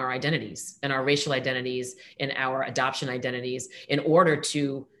solid in our identities, in our racial identities, in our adoption identities, in order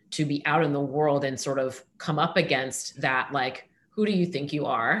to be out in the world and sort of come up against that, who do you think you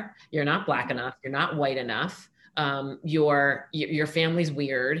are? You're not Black enough. You're not white enough. Your family's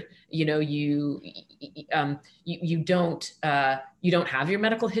weird. You don't have your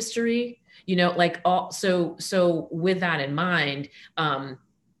medical history. So with that in mind,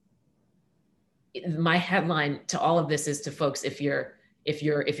 my headline to all of this is to folks: if you're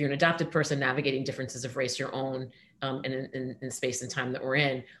an adopted person navigating differences of race, your own, in the space and time that we're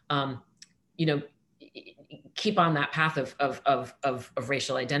in, keep on that path of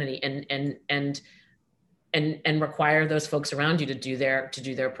racial identity and require those folks around you to do their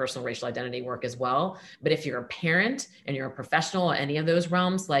personal racial identity work as well. But if you're a parent and you're a professional in any of those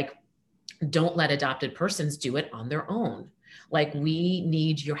realms, don't let adopted persons do it on their own. We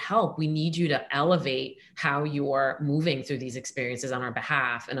need your help. We need you to elevate how you're moving through these experiences on our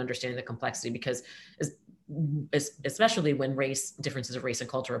behalf and understanding the complexity, because especially when differences of race and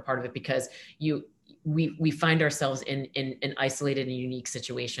culture are part of it, because we find ourselves in isolated and unique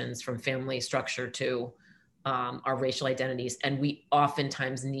situations, from family structure to our racial identities. And we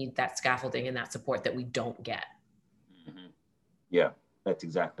oftentimes need that scaffolding and that support that we don't get. Mm-hmm. Yeah, that's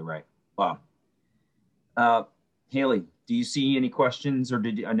exactly right. Wow. Haley, do you see any questions, or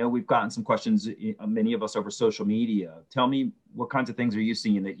I know we've gotten some questions, many of us over social media. Tell me, what kinds of things are you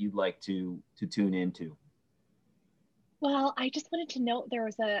seeing that you'd like to tune into? Well, I just wanted to note there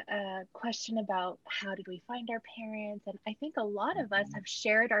was a question about how did we find our parents? And I think a lot of us have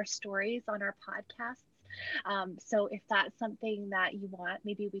shared our stories on our podcasts. So if that's something that you want,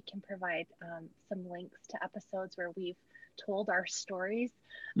 maybe we can provide some links to episodes where we've told our stories.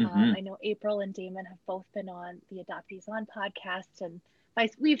 Mm-hmm. I know April and Damon have both been on the Adoptees On podcast, and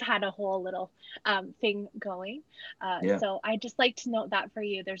we've had a whole little thing going. Yeah. So I just like to note that for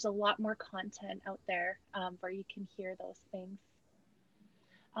you, there's a lot more content out there where you can hear those things.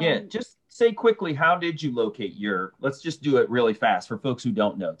 Yeah, just say quickly, how did you locate let's just do it really fast for folks who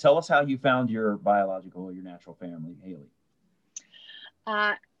don't know. Tell us how you found your biological or your natural family, Haley.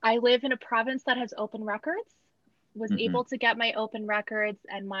 I live in a province that has open records, was Mm-hmm. able to get my open records,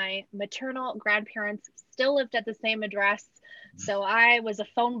 and my maternal grandparents still lived at the same address. So I was a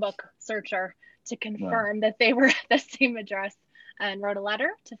phone book searcher to confirm that they were at the same address, and wrote a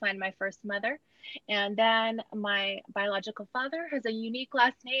letter to find my first mother. And then my biological father has a unique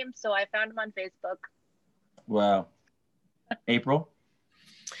last name, so I found him on Facebook. Wow. April?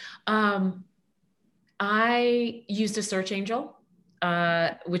 I used a search angel,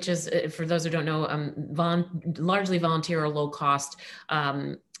 which is, for those who don't know, largely volunteer or low cost,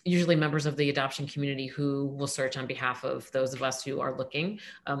 usually members of the adoption community who will search on behalf of those of us who are looking,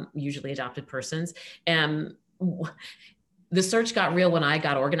 usually adopted persons. And the search got real when I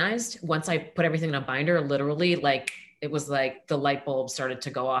got organized. Once I put everything in a binder, literally, it was like the light bulb started to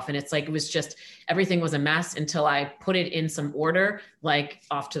go off. And it's like, it was just, everything was a mess until I put it in some order,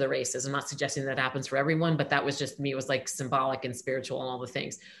 off to the races. I'm not suggesting that happens for everyone, but that was just me. It was like symbolic and spiritual and all the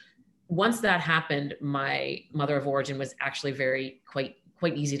things. Once that happened, my mother of origin was actually quite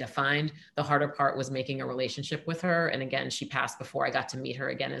easy to find. The harder part was making a relationship with her. And again, she passed before I got to meet her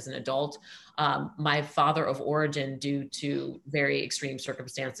again as an adult. My father of origin, due to very extreme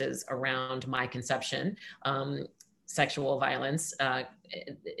circumstances around my conception, sexual violence,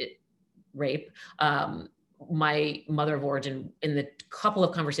 rape, my mother of origin, in the couple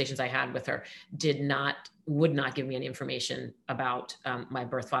of conversations I had with her, would not give me any information about my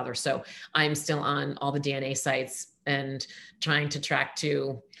birth father. So I'm still on all the DNA sites and trying to track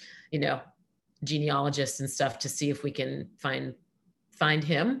to, genealogists and stuff to see if we can find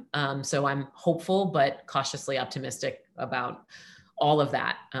him. So I'm hopeful, but cautiously optimistic about all of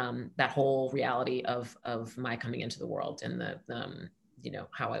that, that whole reality of my coming into the world and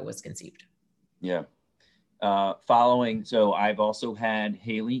how I was conceived. Yeah. So I've also had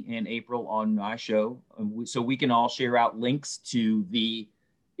Haley and April on my show, so we can all share out links to the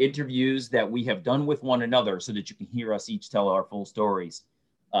interviews that we have done with one another so that you can hear us each tell our full stories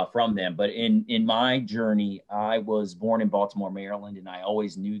from them. But in my journey, I was born in Baltimore, Maryland, and I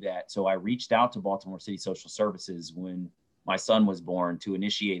always knew that. So I reached out to Baltimore City Social Services when my son was born to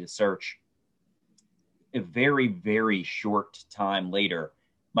initiate a search. A very, very short time later,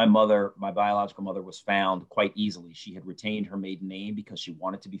 my biological mother, was found quite easily. She had retained her maiden name because she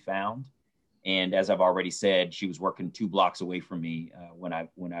wanted to be found. And as I've already said, she was working 2 blocks away from me when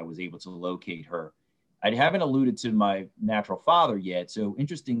I was able to locate her. I haven't alluded to my natural father yet. So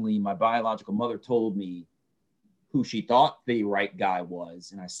interestingly, my biological mother told me who she thought the right guy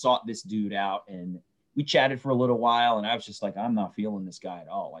was. And I sought this dude out, and we chatted for a little while, and I was just like, I'm not feeling this guy at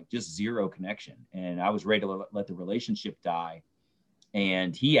all, just zero connection. And I was ready to let the relationship die.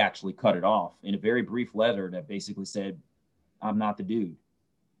 And he actually cut it off in a very brief letter that basically said, I'm not the dude.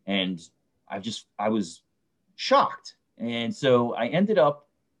 And I was shocked. And so I ended up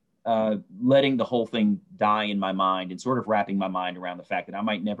letting the whole thing die in my mind and sort of wrapping my mind around the fact that I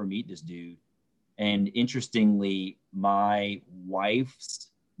might never meet this dude. And interestingly, my wife's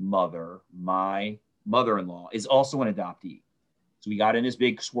mother, my mother-in-law, is also an adoptee. So we got in this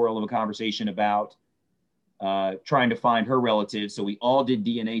big swirl of a conversation about trying to find her relatives. So we all did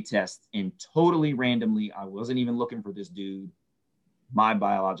DNA tests, and totally randomly, I wasn't even looking for this dude, my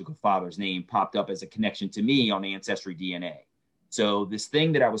biological father's name popped up as a connection to me on Ancestry DNA. So this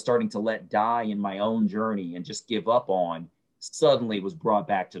thing that I was starting to let die in my own journey and just give up on suddenly was brought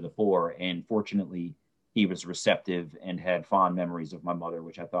back to the fore. And fortunately, he was receptive and had fond memories of my mother,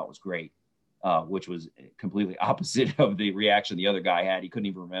 which I thought was great, which was completely opposite of the reaction the other guy had. He couldn't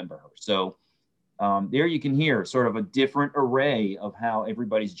even remember her. So there you can hear sort of a different array of how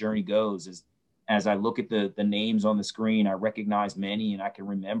everybody's journey goes. As I look at the names on the screen, I recognize many, and I can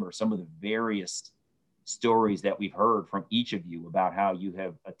remember some of the various stories that we've heard from each of you about how you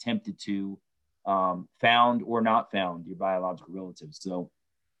have attempted to found or not found your biological relatives. So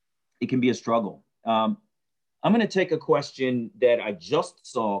it can be a struggle. I'm going to take a question that I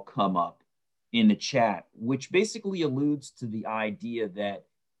just saw come up in the chat, which basically alludes to the idea that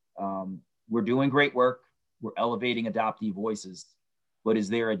we're doing great work. we're elevating adoptee voices, but is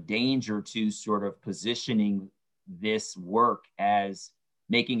there a danger to sort of positioning this work as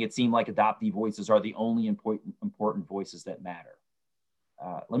making it seem like adoptee voices are the only important voices that matter?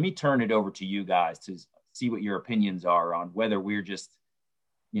 Let me turn it over to you guys to see what your opinions are on whether we're just,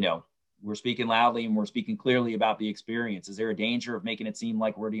 we're speaking loudly and we're speaking clearly about the experience. Is there a danger of making it seem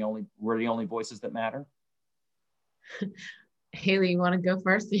like we're the only voices that matter? Haley, you want to go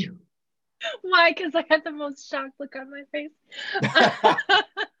first? Why? Because I had the most shocked look on my face. I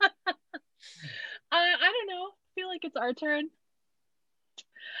don't know. I feel like it's our turn.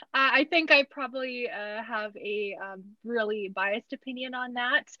 I think I probably have a really biased opinion on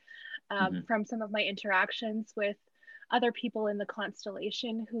that from some of my interactions with other people in the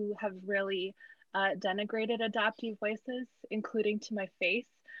constellation who have really denigrated adoptee voices, including to my face,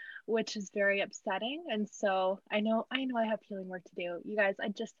 which is very upsetting. And so I know I have healing work to do. You guys, I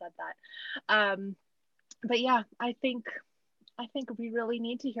just said that. But yeah, I think we really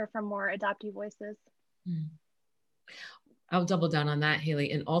need to hear from more adoptee voices. I'll double down on that,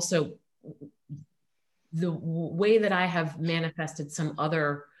 Haley. And also the way that I have manifested some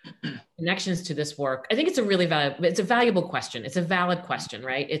other connections to this work, I think it's a valuable question. It's a valid question,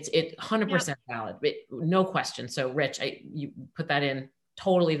 right? It's 100% valid, no question. So Rich, you put that in,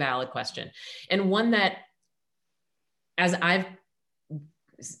 totally valid question. And one that, as I've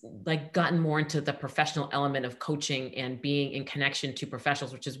gotten more into the professional element of coaching and being in connection to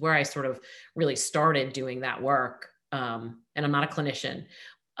professionals, which is where I sort of really started doing that work. And I'm not a clinician.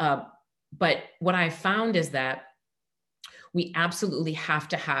 But what I found is that we absolutely have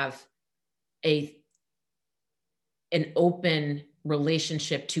to have an open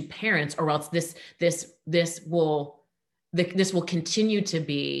relationship to parents, or else this will continue to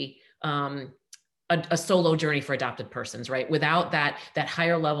be a solo journey for adopted persons, right? Without that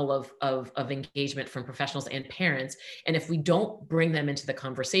higher level of engagement from professionals and parents. And if we don't bring them into the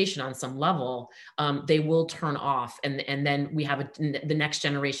conversation on some level, they will turn off. And then we have the next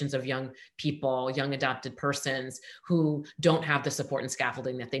generations of young people, young adopted persons who don't have the support and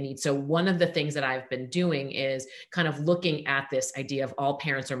scaffolding that they need. So one of the things that I've been doing is kind of looking at this idea of all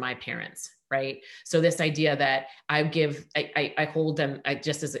parents are my parents. Right. So this idea that I hold them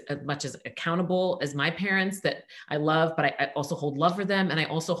just as much as accountable as my parents that I love, but I also hold love for them. And I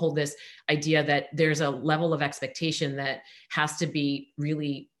also hold this idea that there's a level of expectation that has to be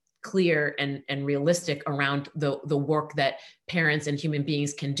really clear and realistic around the work that parents and human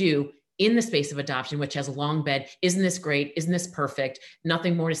beings can do in the space of adoption, which has long been, isn't this great? Isn't this perfect?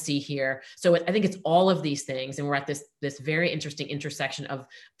 Nothing more to see here. So I think it's all of these things. And we're at this very interesting intersection of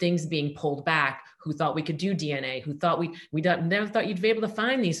things being pulled back, who thought we could do DNA, who thought we never thought you'd be able to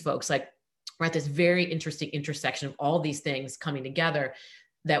find these folks. Like, we're at this very interesting intersection of all these things coming together,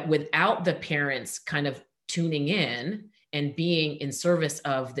 that without the parents kind of tuning in and being in service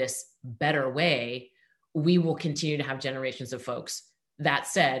of this better way, we will continue to have generations of folks. That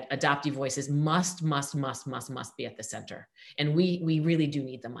said, adoptee voices must be at the center. And we really do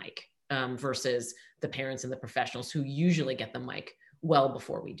need the mic versus the parents and the professionals who usually get the mic well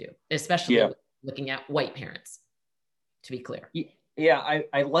before we do, especially looking at white parents, to be clear. Yeah,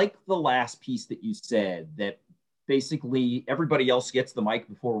 I like the last piece that you said, that basically everybody else gets the mic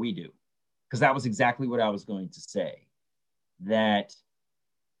before we do, because that was exactly what I was going to say, that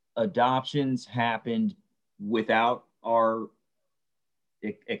adoptions happened without our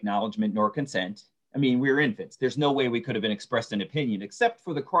acknowledgement nor consent. I mean, we were infants. There's no way we could have been expressed an opinion, except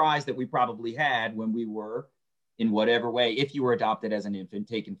for the cries that we probably had when we were, in whatever way, if you were adopted as an infant,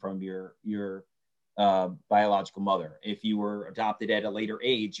 taken from your biological mother. If you were adopted at a later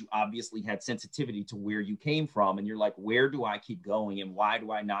age, you obviously had sensitivity to where you came from. And you're like, where do I keep going? And why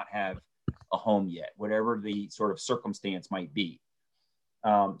do I not have a home yet? Whatever the sort of circumstance might be.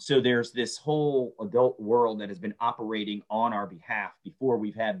 So there's this whole adult world that has been operating on our behalf before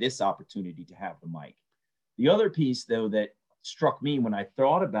we've had this opportunity to have the mic. The other piece, though, that struck me when I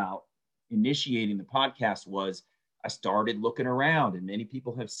thought about initiating the podcast was I started looking around, and many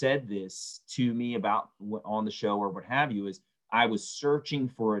people have said this to me about on the show or what have you, is I was searching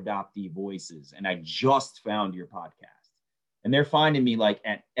for adoptee voices, and I just found your podcast. And they're finding me like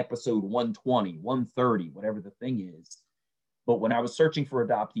at episode 120, 130, whatever the thing is. But when I was searching for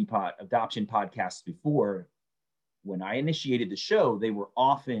adoption podcasts before, when I initiated the show, they were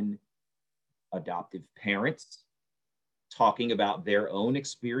often adoptive parents talking about their own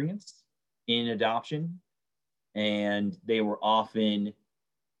experience in adoption. And they were often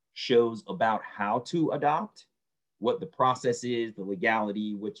shows about how to adopt, what the process is, the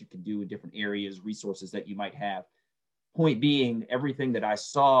legality, what you can do in different areas, resources that you might have. Point being, everything that I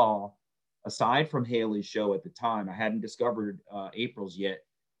saw aside from Haley's show at the time, I hadn't discovered April's yet,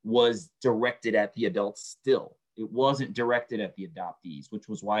 was directed at the adults still. It wasn't directed at the adoptees, which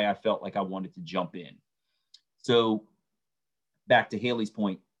was why I felt like I wanted to jump in. So back to Haley's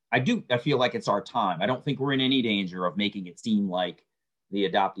point, I feel like it's our time. I don't think we're in any danger of making it seem like the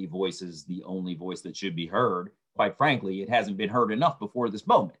adoptee voice is the only voice that should be heard. Quite frankly, it hasn't been heard enough before this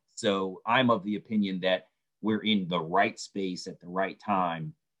moment. So I'm of the opinion that we're in the right space at the right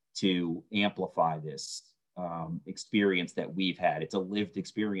time to amplify this experience that we've had. It's a lived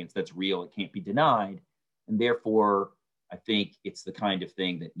experience that's real. It can't be denied. And therefore, I think it's the kind of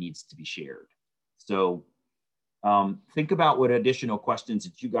thing that needs to be shared. So think about what additional questions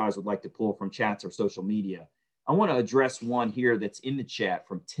that you guys would like to pull from chats or social media. I want to address one here that's in the chat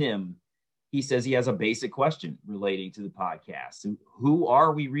from Tim. He says he has a basic question relating to the podcast. Who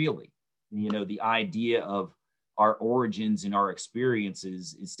are we really? You know, the idea of our origins and our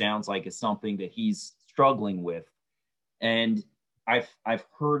experiences, it sounds like it's something that he's struggling with. And I've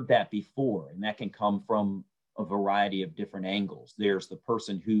heard that before, and that can come from a variety of different angles. There's the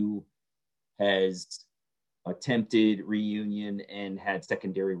person who has attempted reunion and had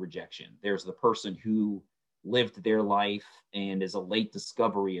secondary rejection. There's the person who lived their life and is a late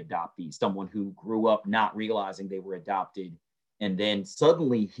discovery adoptee, someone who grew up not realizing they were adopted and then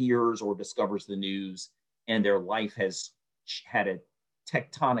suddenly hears or discovers the news, and their life has had a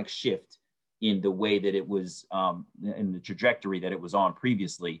tectonic shift in the way that it was, in the trajectory that it was on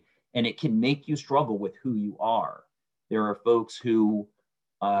previously. And it can make you struggle with who you are. There are folks who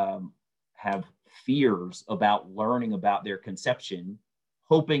have fears about learning about their conception,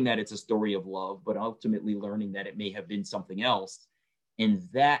 hoping that it's a story of love, but ultimately learning that it may have been something else. And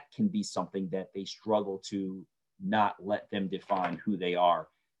that can be something that they struggle to not let them define who they are.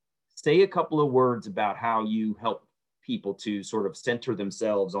 Say a couple of words about how you help people to sort of center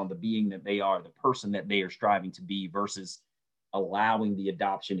themselves on the being that they are, the person that they are striving to be, versus allowing the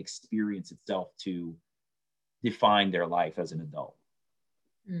adoption experience itself to define their life as an adult.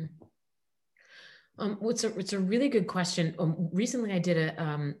 It's a really good question. Recently, I did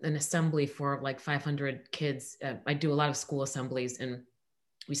an assembly for like 500 kids. I do a lot of school assemblies, and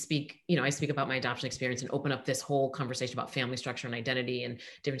we speak, I speak about my adoption experience and open up this whole conversation about family structure and identity and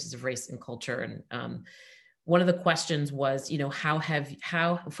differences of race and culture. And one of the questions was,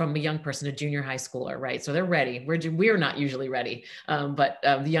 how from a young person, a junior high schooler, right? So they're ready. We're not usually ready, but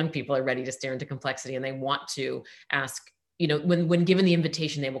the young people are ready to stare into complexity, and they want to ask, when given the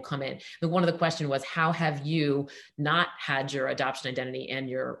invitation, they will come in. But one of the questions was, how have you not had your adoption identity and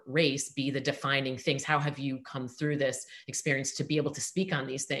your race be the defining things? How have you come through this experience to be able to speak on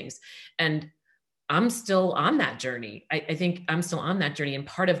these things? And I'm still on that journey. I think I'm still on that journey. And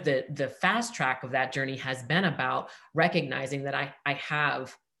part of the fast track of that journey has been about recognizing that I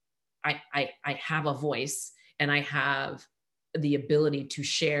have a voice, and I have the ability to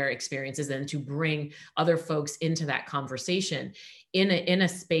share experiences and to bring other folks into that conversation in a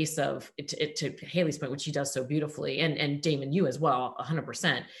space of, to Haley's point, which she does so beautifully, and Damon, you as well,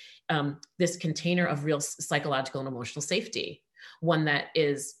 100%, this container of real psychological and emotional safety, one that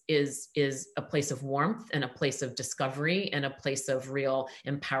is a place of warmth and a place of discovery and a place of real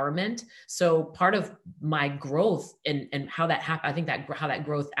empowerment. So part of my growth and how that happened, I think that how that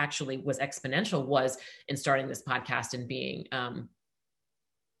growth actually was exponential was in starting this podcast and being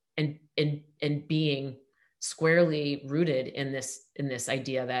and being squarely rooted in this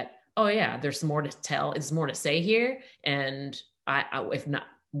idea that, oh yeah, there's more to tell, there's more to say here, and I if not,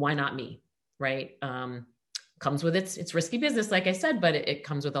 why not me, right? Comes with its risky business, like I said, but it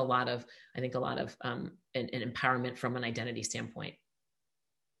comes with a lot of an empowerment from an identity standpoint.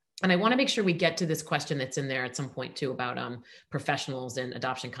 And I want to make sure we get to this question that's in there at some point too about professionals and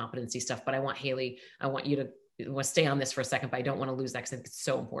adoption competency stuff. But I want Haley, I want you to stay on this for a second, but I don't want to lose that because it's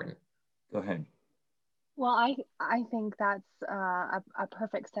so important. Go ahead. Well, I think that's a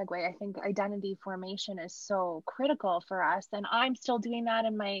perfect segue. I think identity formation is so critical for us, and I'm still doing that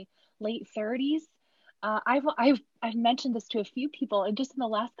in my late 30s. I've mentioned this to a few people, and just in the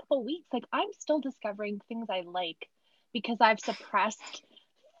last couple of weeks, like I'm still discovering things I like because I've suppressed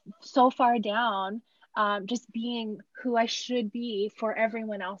so far down, just being who I should be for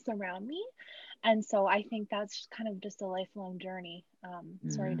everyone else around me. And so I think that's kind of just a lifelong journey.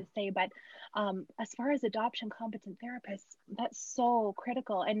 Sorry to say, but as far as adoption competent therapists, that's so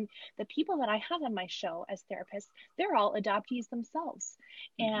critical. And the people that I have on my show as therapists, they're all adoptees themselves.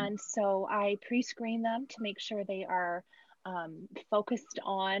 And so I pre-screen them to make sure they are focused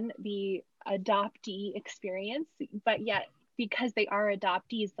on the adoptee experience, but yet because they are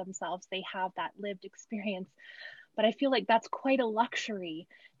adoptees themselves, they have that lived experience. But I feel like that's quite a luxury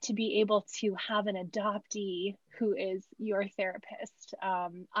to be able to have an adoptee who is your therapist.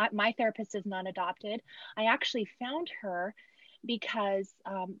 My therapist is non-adopted. I actually found her because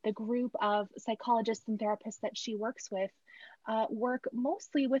the group of psychologists and therapists that she works with work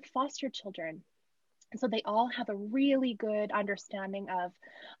mostly with foster children. So they all have a really good understanding of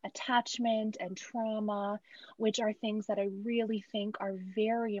attachment and trauma, which are things that I really think are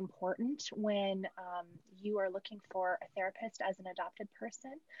very important when you are looking for a therapist as an adopted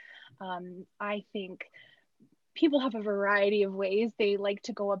person. I think people have a variety of ways they like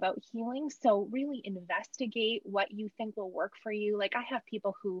to go about healing. So really investigate what you think will work for you. Like I have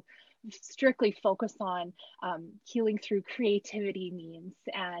people who strictly focus on healing through creativity means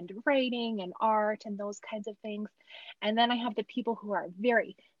and writing and art and those kinds of things. And then I have the people who are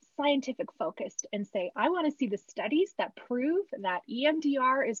very scientific focused and say, I want to see the studies that prove that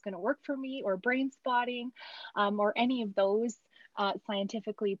EMDR is going to work for me, or brain spotting, or any of those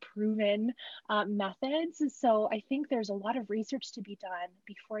scientifically proven methods. So I think there's a lot of research to be done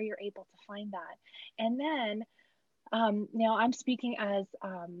before you're able to find that. And then now I'm speaking as,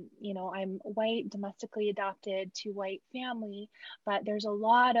 I'm white, domestically adopted to white family, but there's a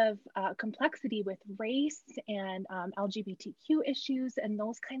lot of complexity with race and LGBTQ issues and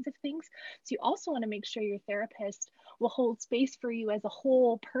those kinds of things. So you also want to make sure your therapist will hold space for you as a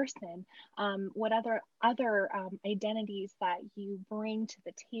whole person, what other identities that you bring to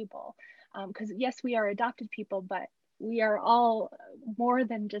the table. Because yes, we are adopted people, but we are all more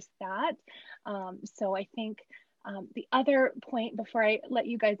than just that. So I think the other point before I let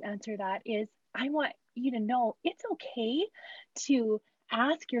you guys answer that is I want you to know it's okay to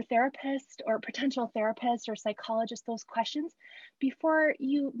ask your therapist or potential therapist or psychologist those questions before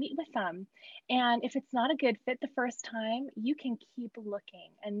you meet with them. And if it's not a good fit the first time, you can keep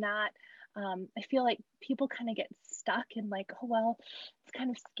looking. And that I feel like people kind of get stuck in like, oh, well, it's kind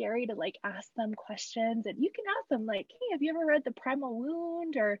of scary to like ask them questions. And you can ask them like, hey, have you ever read The Primal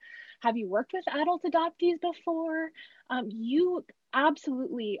Wound? Or have you worked with adult adoptees before? You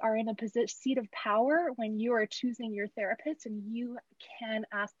absolutely are in a seat of power when you are choosing your therapist, and you can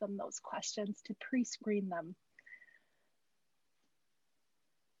ask them those questions to pre-screen them.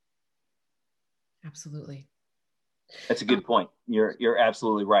 Absolutely. That's a good point. You're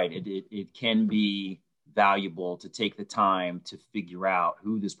absolutely right. It can be valuable to take the time to figure out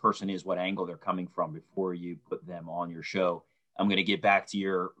who this person is, what angle they're coming from before you put them on your show. I'm going to get back to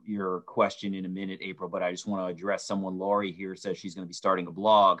your question in a minute, April, but I just want to address someone. Lori here says she's going to be starting a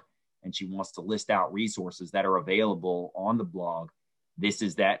blog and she wants to list out resources that are available on the blog. This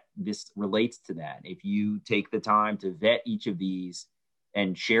relates to that. If you take the time to vet each of these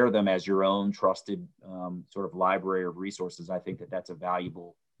and share them as your own trusted sort of library of resources, I think that's a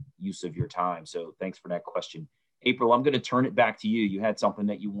valuable use of your time. So thanks for that question. April, I'm going to turn it back to you. You had something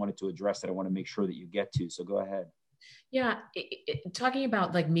that you wanted to address that I want to make sure that you get to. So go ahead. Yeah. Talking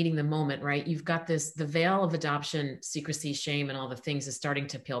about like meeting the moment, right? You've got the veil of adoption, secrecy, shame, and all the things is starting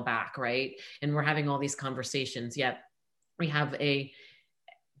to peel back, right? And we're having all these conversations, yet we have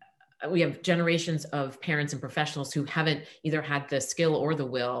generations of parents and professionals who haven't either had the skill or the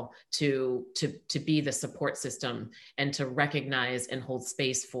will to be the support system and to recognize and hold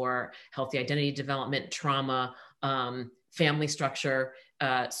space for healthy identity development, trauma, family structure.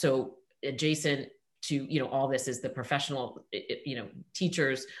 So adjacent to, all this is the professional,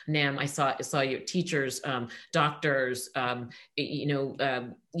 teachers. Nam, I saw your teachers, doctors,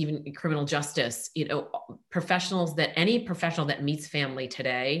 even criminal justice, professionals, that any professional that meets family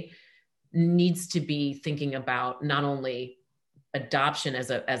today needs to be thinking about not only adoption as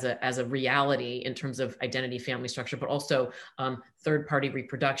a reality in terms of identity, family structure, but also third-party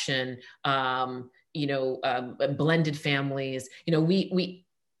reproduction, blended families.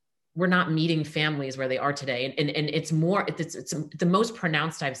 We're not meeting families where they are today, and it's the most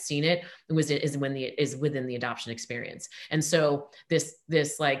pronounced I've seen it is within the adoption experience. And so this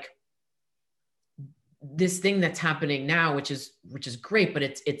thing that's happening now, which is great, but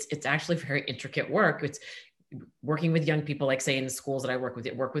it's actually very intricate work. It's working with young people, like say in the schools that I work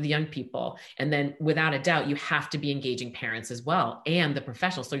with young people. And then without a doubt, you have to be engaging parents as well, and the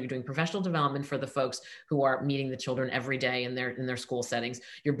professionals. So you're doing professional development for the folks who are meeting the children every day in their school settings.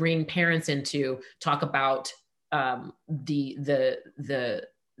 You're bringing parents in to talk about the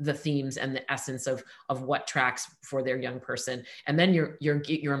themes and the essence of what tracks for their young person. And then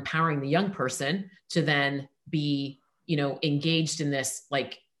you're empowering the young person to then be, engaged in this,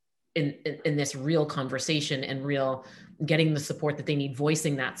 like in this real conversation and real getting the support that they need,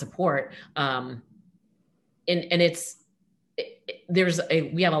 voicing that support. And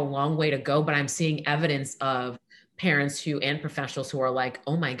we have a long way to go, but I'm seeing evidence of parents and professionals who are like,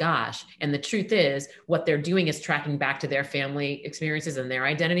 oh my gosh. And the truth is what they're doing is tracking back to their family experiences and their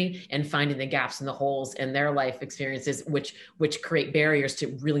identity and finding the gaps and the holes in their life experiences, which create barriers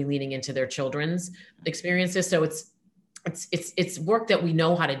to really leaning into their children's experiences. So it's work that we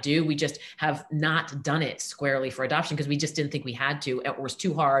know how to do. We just have not done it squarely for adoption because we just didn't think we had to. It was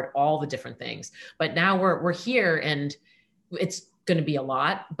too hard, all the different things. But now we're here, and it's going to be a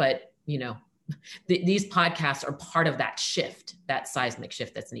lot, but these podcasts are part of that shift, that seismic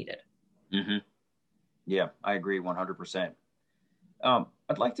shift that's needed. Mm-hmm. Yeah, I agree 100%.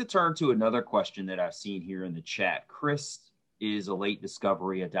 I'd like to turn to another question that I've seen here in the chat. Chris is a late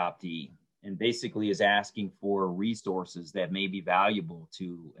discovery adoptee and basically is asking for resources that may be valuable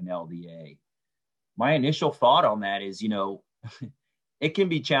to an LDA. My initial thought on that is, it can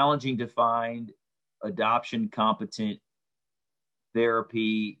be challenging to find adoption competent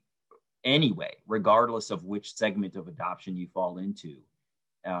therapy anyway, regardless of which segment of adoption you fall into.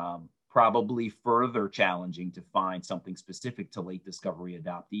 Probably further challenging to find something specific to late discovery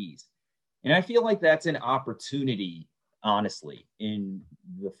adoptees. And I feel like that's an opportunity, honestly, in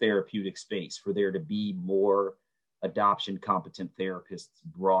the therapeutic space for there to be more adoption competent therapists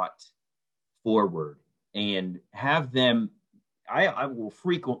brought forward and have them. I will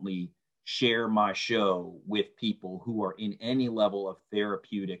frequently share my show with people who are in any level of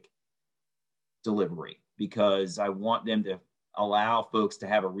therapeutic delivery, because I want them to allow folks to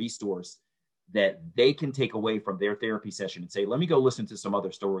have a resource that they can take away from their therapy session and say, let me go listen to some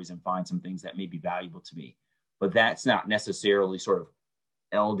other stories and find some things that may be valuable to me. But that's not necessarily sort of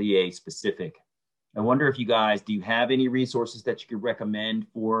LDA specific. I wonder if you guys, do you have any resources that you could recommend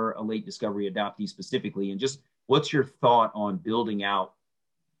for a late discovery adoptee specifically? And just what's your thought on building out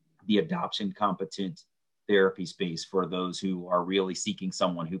the adoption competent therapy space for those who are really seeking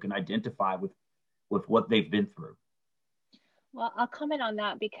someone who can identify with what they've been through? Well, I'll comment on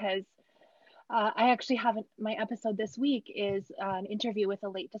that because I actually have my episode this week is an interview with a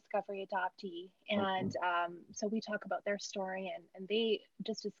late discovery adoptee. And so we talk about their story, and they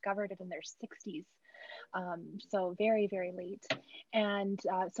just discovered it in their 60s. So very, very late. And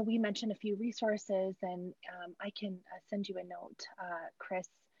so we mentioned a few resources, and I can send you a note, Chris,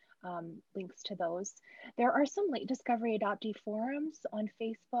 links to those. There are some late discovery adoptee forums on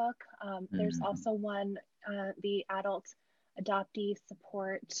Facebook. There's also one, the adult adoptee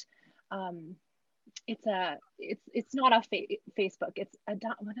support. It's not off Facebook. It's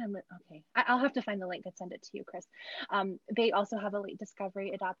okay. I'll have to find the link and send it to you, Chris. They also have a late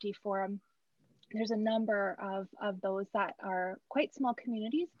discovery adoptee forum. There's a number of those that are quite small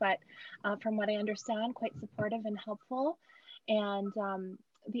communities, but from what I understand, quite supportive and helpful. And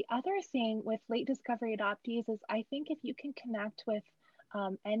the other thing with late discovery adoptees is I think if you can connect with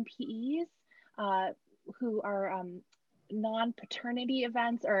NPEs who are non-paternity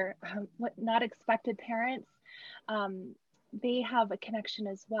events or not expected parents, they have a connection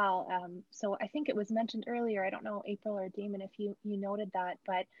as well. So I think it was mentioned earlier, I don't know, April or Damon, if you noted that,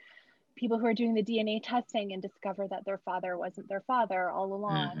 but people who are doing the DNA testing and discover that their father wasn't their father all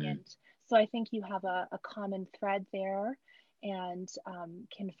along. And so I think you have a common thread there, and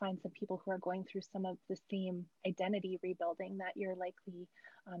can find some people who are going through some of the same identity rebuilding that you're likely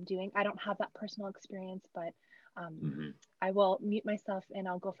doing. I don't have that personal experience, but I will mute myself and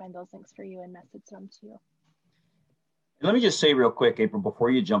I'll go find those links for you and message them to you. Let me just say real quick, April, before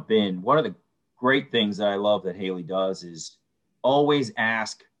you jump in, one of the great things that I love that Haley does is always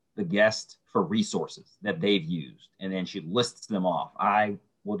ask the guest for resources that they've used, and then she lists them off. I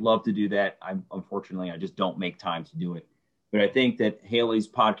would love to do that. Unfortunately, I just don't make time to do it. But I think that Haley's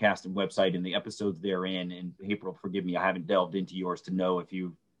podcast and website and the episodes therein, and April, forgive me, I haven't delved into yours to know if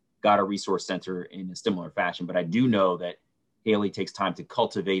you got a resource center in a similar fashion, but I do know that Haley takes time to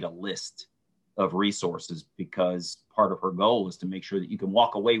cultivate a list of resources, because part of her goal is to make sure that you can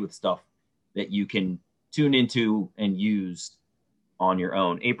walk away with stuff that you can tune into and use on your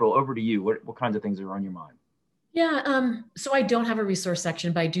own. April, over to you. What kinds of things are on your mind? Yeah. So I don't have a resource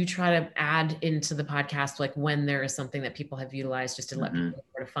section, but I do try to add into the podcast, like when there is something that people have utilized, just to let people know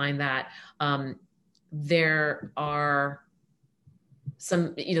where to find that. There are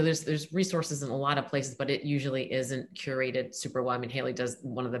some, there's resources in a lot of places, but it usually isn't curated super well. I mean, Haley does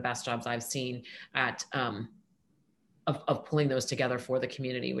one of the best jobs I've seen at, of pulling those together for the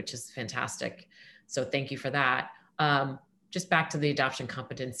community, which is fantastic. So thank you for that. Just back to the adoption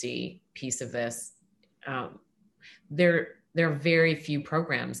competency piece of this. There are very few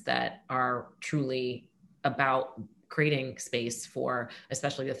programs that are truly about creating space for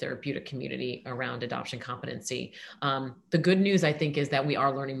especially the therapeutic community around adoption competency. The good news, I think, is that we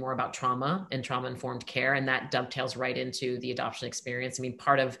are learning more about trauma and trauma-informed care, and that dovetails right into the adoption experience. I mean,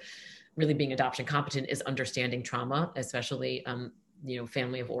 part of really being adoption competent is understanding trauma, especially,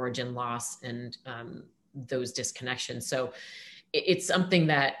 family of origin loss and those disconnections. So it's something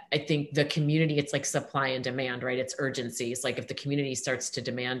that I think the community, it's like supply and demand, right? It's urgency. It's like if the community starts to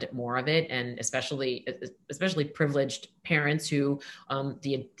demand more of it, and especially privileged parents who,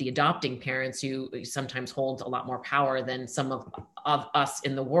 the adopting parents who sometimes hold a lot more power than some of us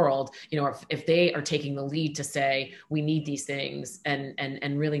in the world, if they are taking the lead to say, we need these things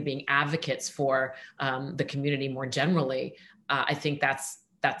and really being advocates for the community more generally, I think that's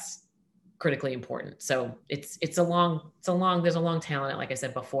critically important. So there's a long tail in it, like I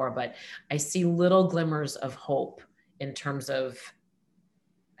said before, but I see little glimmers of hope in terms of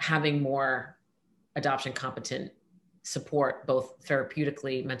having more adoption competent support, both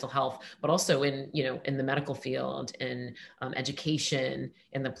therapeutically, mental health, but also in the medical field, in education,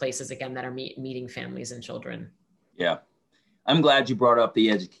 in the places, again, that are meeting families and children. Yeah. I'm glad you brought up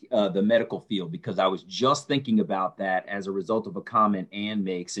the medical field, because I was just thinking about that as a result of a comment Anne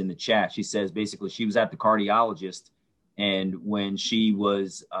makes in the chat. She says basically she was at the cardiologist, and when she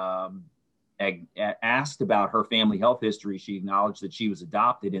was asked about her family health history, she acknowledged that she was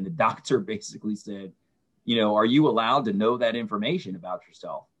adopted, and the doctor basically said, are you allowed to know that information about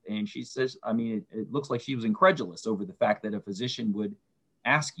yourself? And she says, I mean, it looks like she was incredulous over the fact that a physician would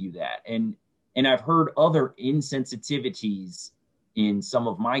ask you that. And I've heard other insensitivities in some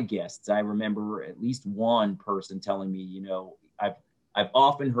of my guests. I remember at least one person telling me, I've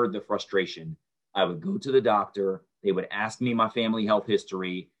often heard the frustration. I would go to the doctor, they would ask me my family health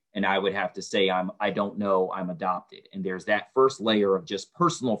history, and I would have to say, I don't know, I'm adopted. And there's that first layer of just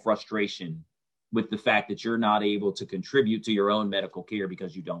personal frustration with the fact that you're not able to contribute to your own medical care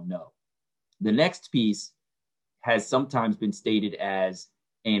because you don't know. The next piece has sometimes been stated as,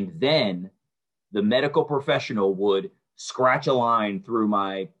 and then the medical professional would scratch a line through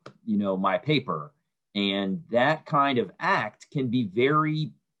my paper. And that kind of act can be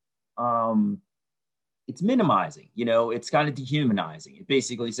very, it's minimizing, it's kind of dehumanizing. It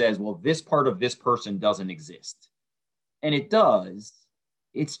basically says, well, this part of this person doesn't exist. And it does.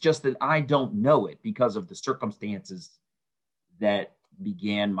 It's just that I don't know it because of the circumstances that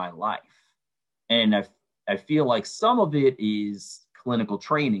began my life. And I feel like some of it is clinical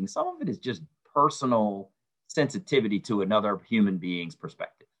training. Some of it is just personal sensitivity to another human being's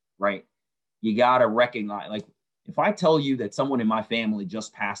perspective, right? You got to recognize, like, if I tell you that someone in my family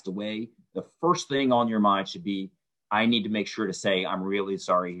just passed away, the first thing on your mind should be, I need to make sure to say, I'm really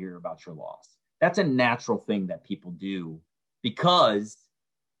sorry to hear about your loss. That's a natural thing that people do, because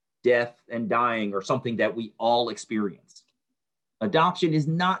death and dying are something that we all experience. Adoption is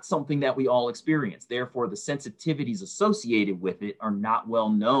not something that we all experience. Therefore, the sensitivities associated with it are not well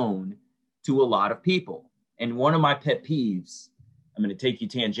known to a lot of people. And one of my pet peeves, I'm going to take you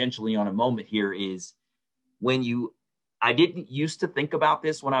tangentially on a moment here, is I didn't used to think about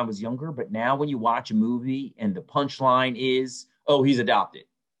this when I was younger, but now when you watch a movie and the punchline is, oh, he's adopted,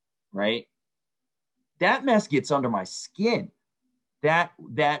 right? That mess gets under my skin. That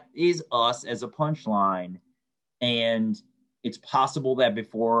is us as a punchline. And it's possible that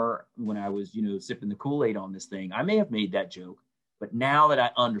before, when I was, sipping the Kool-Aid on this thing, I may have made that joke. But now that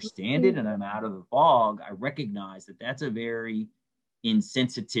I understand it and I'm out of the fog, I recognize that that's a very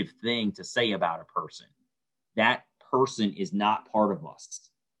insensitive thing to say about a person. That person is not part of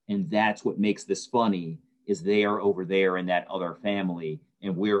us. And that's what makes this funny, is they are over there in that other family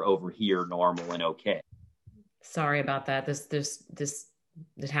and we're over here normal and okay. Sorry about that.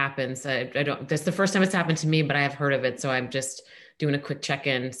 It happens. I don't, that's the first time it's happened to me, but I have heard of it. So I'm just doing a quick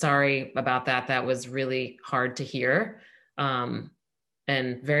check-in. Sorry about that. That was really hard to hear. And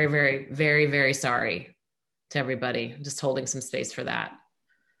very, very, very, very sorry to everybody. Just holding some space for that.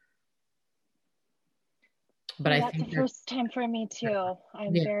 But that's the first time for me too.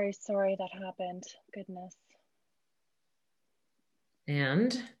 I'm very sorry that happened. Goodness.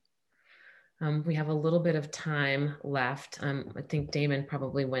 And we have a little bit of time left. I think Damon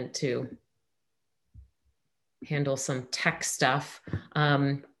probably went to handle some tech stuff.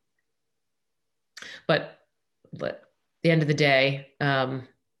 But at the end of the day,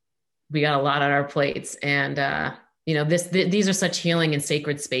 we got a lot on our plates, and these are such healing and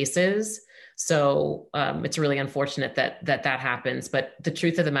sacred spaces. So it's really unfortunate that happens. But the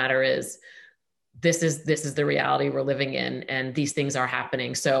truth of the matter is, this is the reality we're living in, and these things are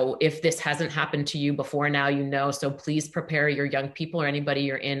happening. So if this hasn't happened to you before, now you know. So please prepare your young people, or anybody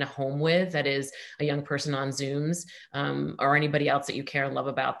you're in a home with that is a young person on Zooms, or anybody else that you care and love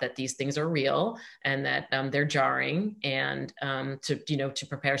about, that these things are real and that they're jarring, and to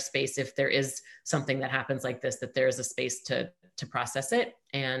prepare space if there is something that happens like this, that there is a space to process it,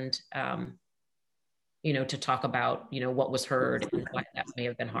 and to talk about what was heard and why that may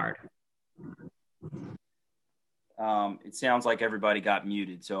have been hard. It sounds like everybody got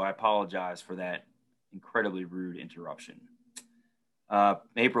muted, so I apologize for that incredibly rude interruption.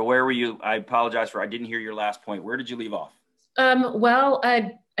 April, where were you? I apologize I didn't hear your last point. Where did you leave off? Well,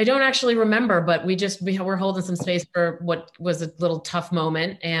 I don't actually remember, but we're holding some space for what was a little tough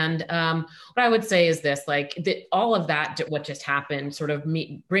moment. And what I would say is this, all of that, what just happened sort of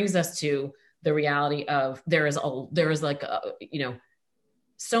brings us to the reality of there is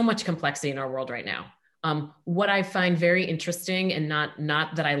so much complexity in our world right now. What I find very interesting, and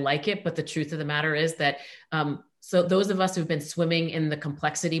not that I like it, but the truth of the matter is that so those of us who've been swimming in the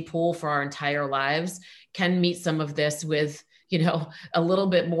complexity pool for our entire lives can meet some of this with, a little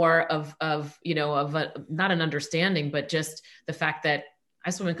bit more of not an understanding, but just the fact that I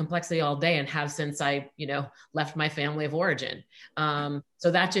swim in complexity all day and have since I, left my family of origin.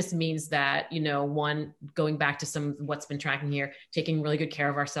 So that just means that, one, going back to what's been tracking here, taking really good care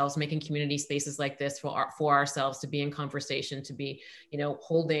of ourselves, making community spaces like this for ourselves to be in conversation, to be,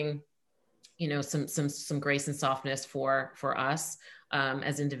 holding, some grace and softness for us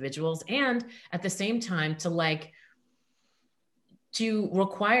as individuals. And at the same time to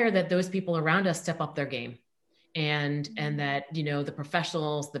require that those people around us step up their game. And that, the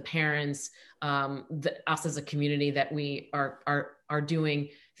professionals, the parents, us as a community, that we are doing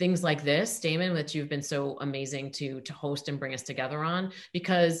things like this, Damon, that you've been so amazing to host and bring us together on,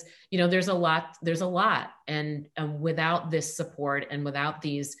 because, there's a lot. And without this support and without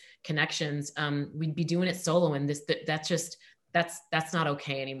these connections, we'd be doing it solo. And that's not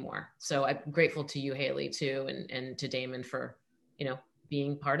okay anymore. So I'm grateful to you, Haley, too, and to Damon for,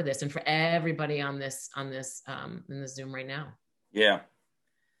 being part of this, and for everybody on this in the Zoom right now. Yeah.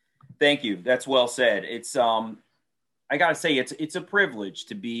 Thank you. That's well said. It's, I got to say, it's a privilege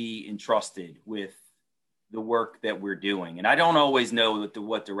to be entrusted with the work that we're doing. And I don't always know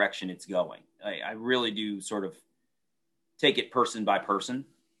what direction it's going. I really do sort of take it person by person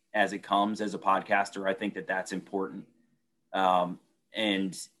as it comes. As a podcaster, I think that that's important.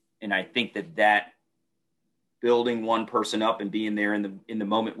 And I think that building one person up and being there in the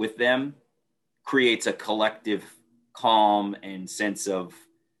moment with them creates a collective calm and sense of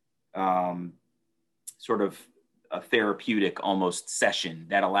sort of a therapeutic almost session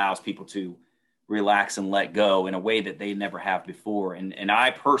that allows people to relax and let go in a way that they never have before. And I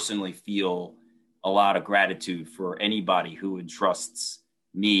personally feel a lot of gratitude for anybody who entrusts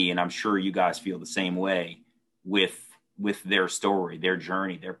me, and I'm sure you guys feel the same way, with their story, their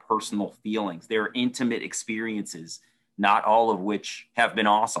journey, their personal feelings, their intimate experiences, not all of which have been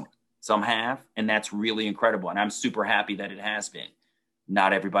awesome. Some have, and that's really incredible. And I'm super happy that it has been.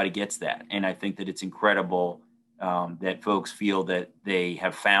 Not everybody gets that. And I think that it's incredible that folks feel that they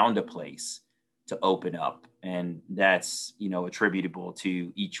have found a place to open up. And that's, attributable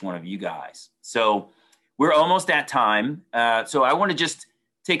to each one of you guys. So we're almost at time. So I want to just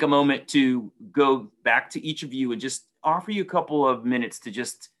take a moment to go back to each of you and just offer you a couple of minutes to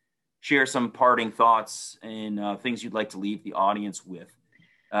just share some parting thoughts and things you'd like to leave the audience with.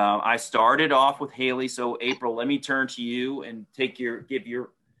 I started off with Haley. So April, let me turn to you and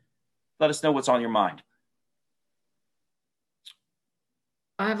let us know what's on your mind.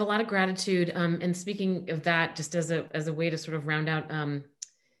 I have a lot of gratitude. And speaking of that, just as a way to sort of round out,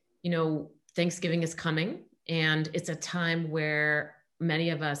 Thanksgiving is coming, and it's a time where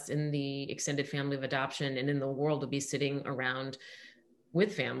many of us in the extended family of adoption and in the world will be sitting around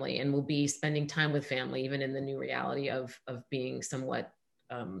with family, and will be spending time with family, even in the new reality of being somewhat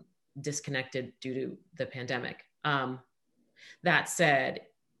disconnected due to the pandemic. That said,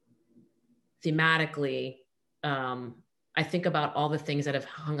 thematically, I think about all the things that have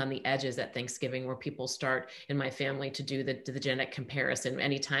hung on the edges at Thanksgiving, where people start in my family to do the genetic comparison.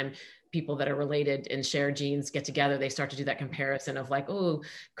 Anytime people that are related and share genes get together, they start to do that comparison of oh,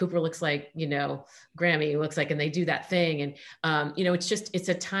 Cooper looks like, Grammy looks like, and they do that thing. And, it's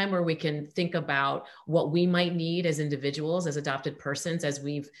a time where we can think about what we might need as individuals, as adopted persons, as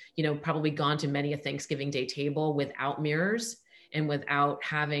we've, probably gone to many a Thanksgiving Day table without mirrors and without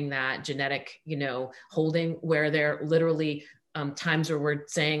having that genetic, holding, where they're literally times where we're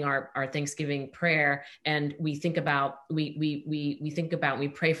saying our Thanksgiving prayer, and we think about, we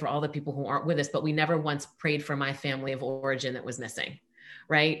pray for all the people who aren't with us, but we never once prayed for my family of origin that was missing,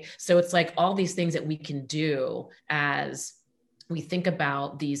 right? So it's like all these things that we can do as we think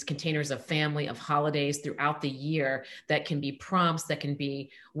about these containers of family, of holidays throughout the year, that can be prompts, that can be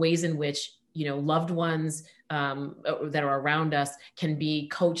ways in which, loved ones that are around us can be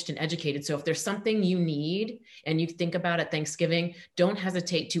coached and educated. So if there's something you need and you think about at Thanksgiving, don't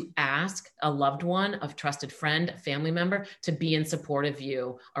hesitate to ask a loved one, a trusted friend, a family member, to be in support of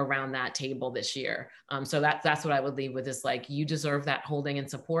you around that table this year. So that's what I would leave with, is like, you deserve that holding and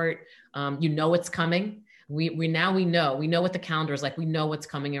support. It's coming. We know what the calendar is like. We know what's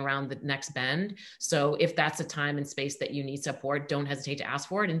coming around the next bend. So if that's a time and space that you need support, don't hesitate to ask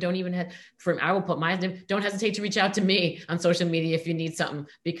for it. And don't even I will put my name, don't hesitate to reach out to me on social media if you need something,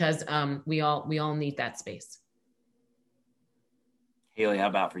 because we all need that space. Haley, how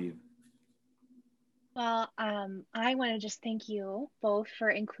about for you? Well, I want to just thank you both for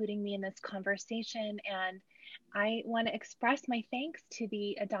including me in this conversation, and I want to express my thanks to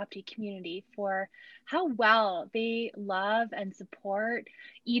the adoptee community for how well they love and support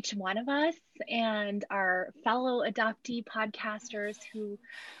each one of us and our fellow adoptee podcasters who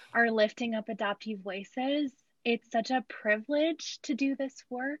are lifting up adoptee voices. It's such a privilege to do this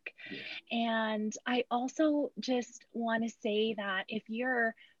work. And I also just want to say that if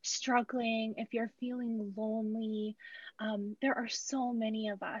you're struggling, if you're feeling lonely, there are so many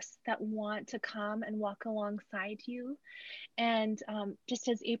of us that want to come and walk alongside you. And just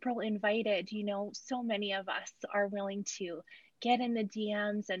as April invited, so many of us are willing to get in the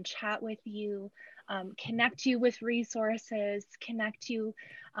DMs and chat with you, connect you with resources, connect you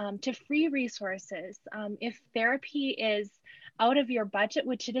to free resources. If therapy is out of your budget,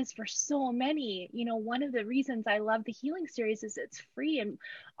 which it is for so many, one of the reasons I love the Healing Series is it's free, and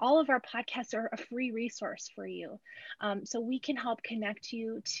all of our podcasts are a free resource for you. So we can help connect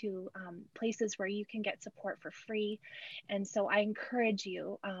you to places where you can get support for free. And so I encourage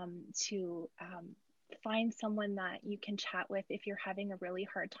you to find someone that you can chat with if you're having a really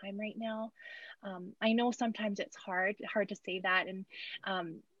hard time right now. I know sometimes it's hard to say that. And,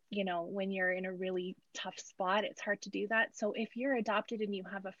 when you're in a really tough spot, it's hard to do that. So if you're adopted and you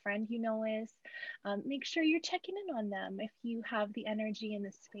have a friend is, make sure you're checking in on them if you have the energy in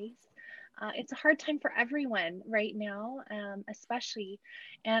the space. It's a hard time for everyone right now, especially.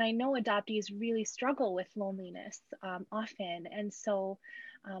 And I know adoptees really struggle with loneliness often. And so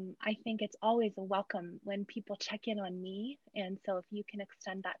I think it's always a welcome when people check in on me. And so if you can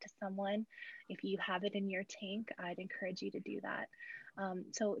extend that to someone, if you have it in your tank, I'd encourage you to do that.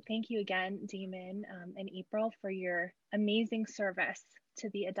 So thank you again, Damon and April, for your amazing service to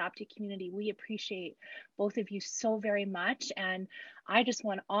the adoptee community. We appreciate both of you so very much. And I just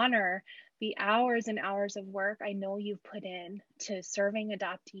want to honor the hours and hours of work I know you've put in to serving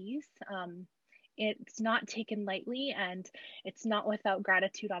adoptees. It's not taken lightly, and it's not without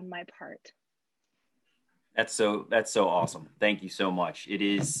gratitude on my part. That's so awesome. Thank you so much.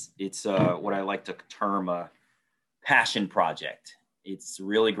 It's what I like to term a passion project. It's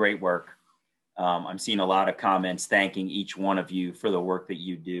really great work. I'm seeing a lot of comments thanking each one of you for the work that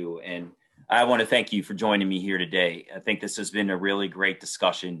you do. And I want to thank you for joining me here today. I think this has been a really great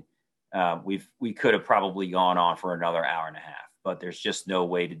discussion. We could have probably gone on for another hour and a half, but there's just no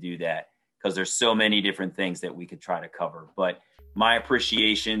way to do that because there's so many different things that we could try to cover. But my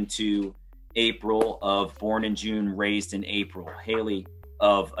appreciation to April of Born in June, Raised in April, Haley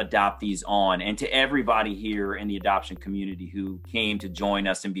of Adoptees On, and to everybody here in the adoption community who came to join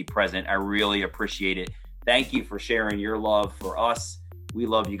us and be present. I really appreciate it. Thank you for sharing your love for us. We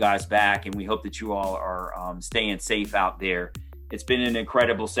love you guys back, and we hope that you all are staying safe out there. It's been an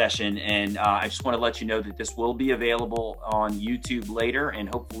incredible session, and I just want to let you know that this will be available on YouTube later, and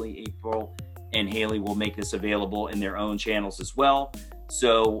hopefully April and Haley will make this available in their own channels as well.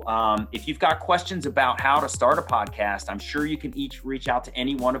 So if you've got questions about how to start a podcast, I'm sure you can each reach out to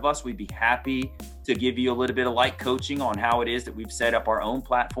any one of us. We'd be happy to give you a little bit of light coaching on how it is that we've set up our own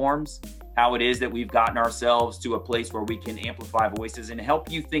platforms, how it is that we've gotten ourselves to a place where we can amplify voices and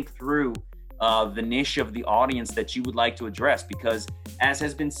help you think through the niche of the audience that you would like to address. Because as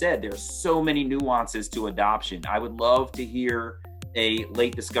has been said, there's so many nuances to adoption. I would love to hear a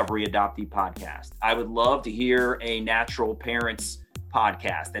late discovery adoptee podcast. I would love to hear a natural parents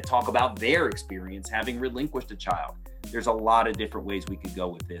podcast that talk about their experience having relinquished a child. There's a lot of different ways we could go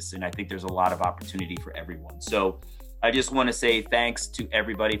with this, and I think there's a lot of opportunity for everyone. So I just want to say thanks to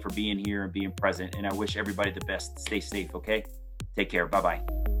everybody for being here and being present, and I wish everybody the best. Stay safe, okay? Take care.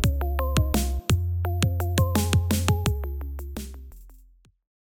 Bye-bye.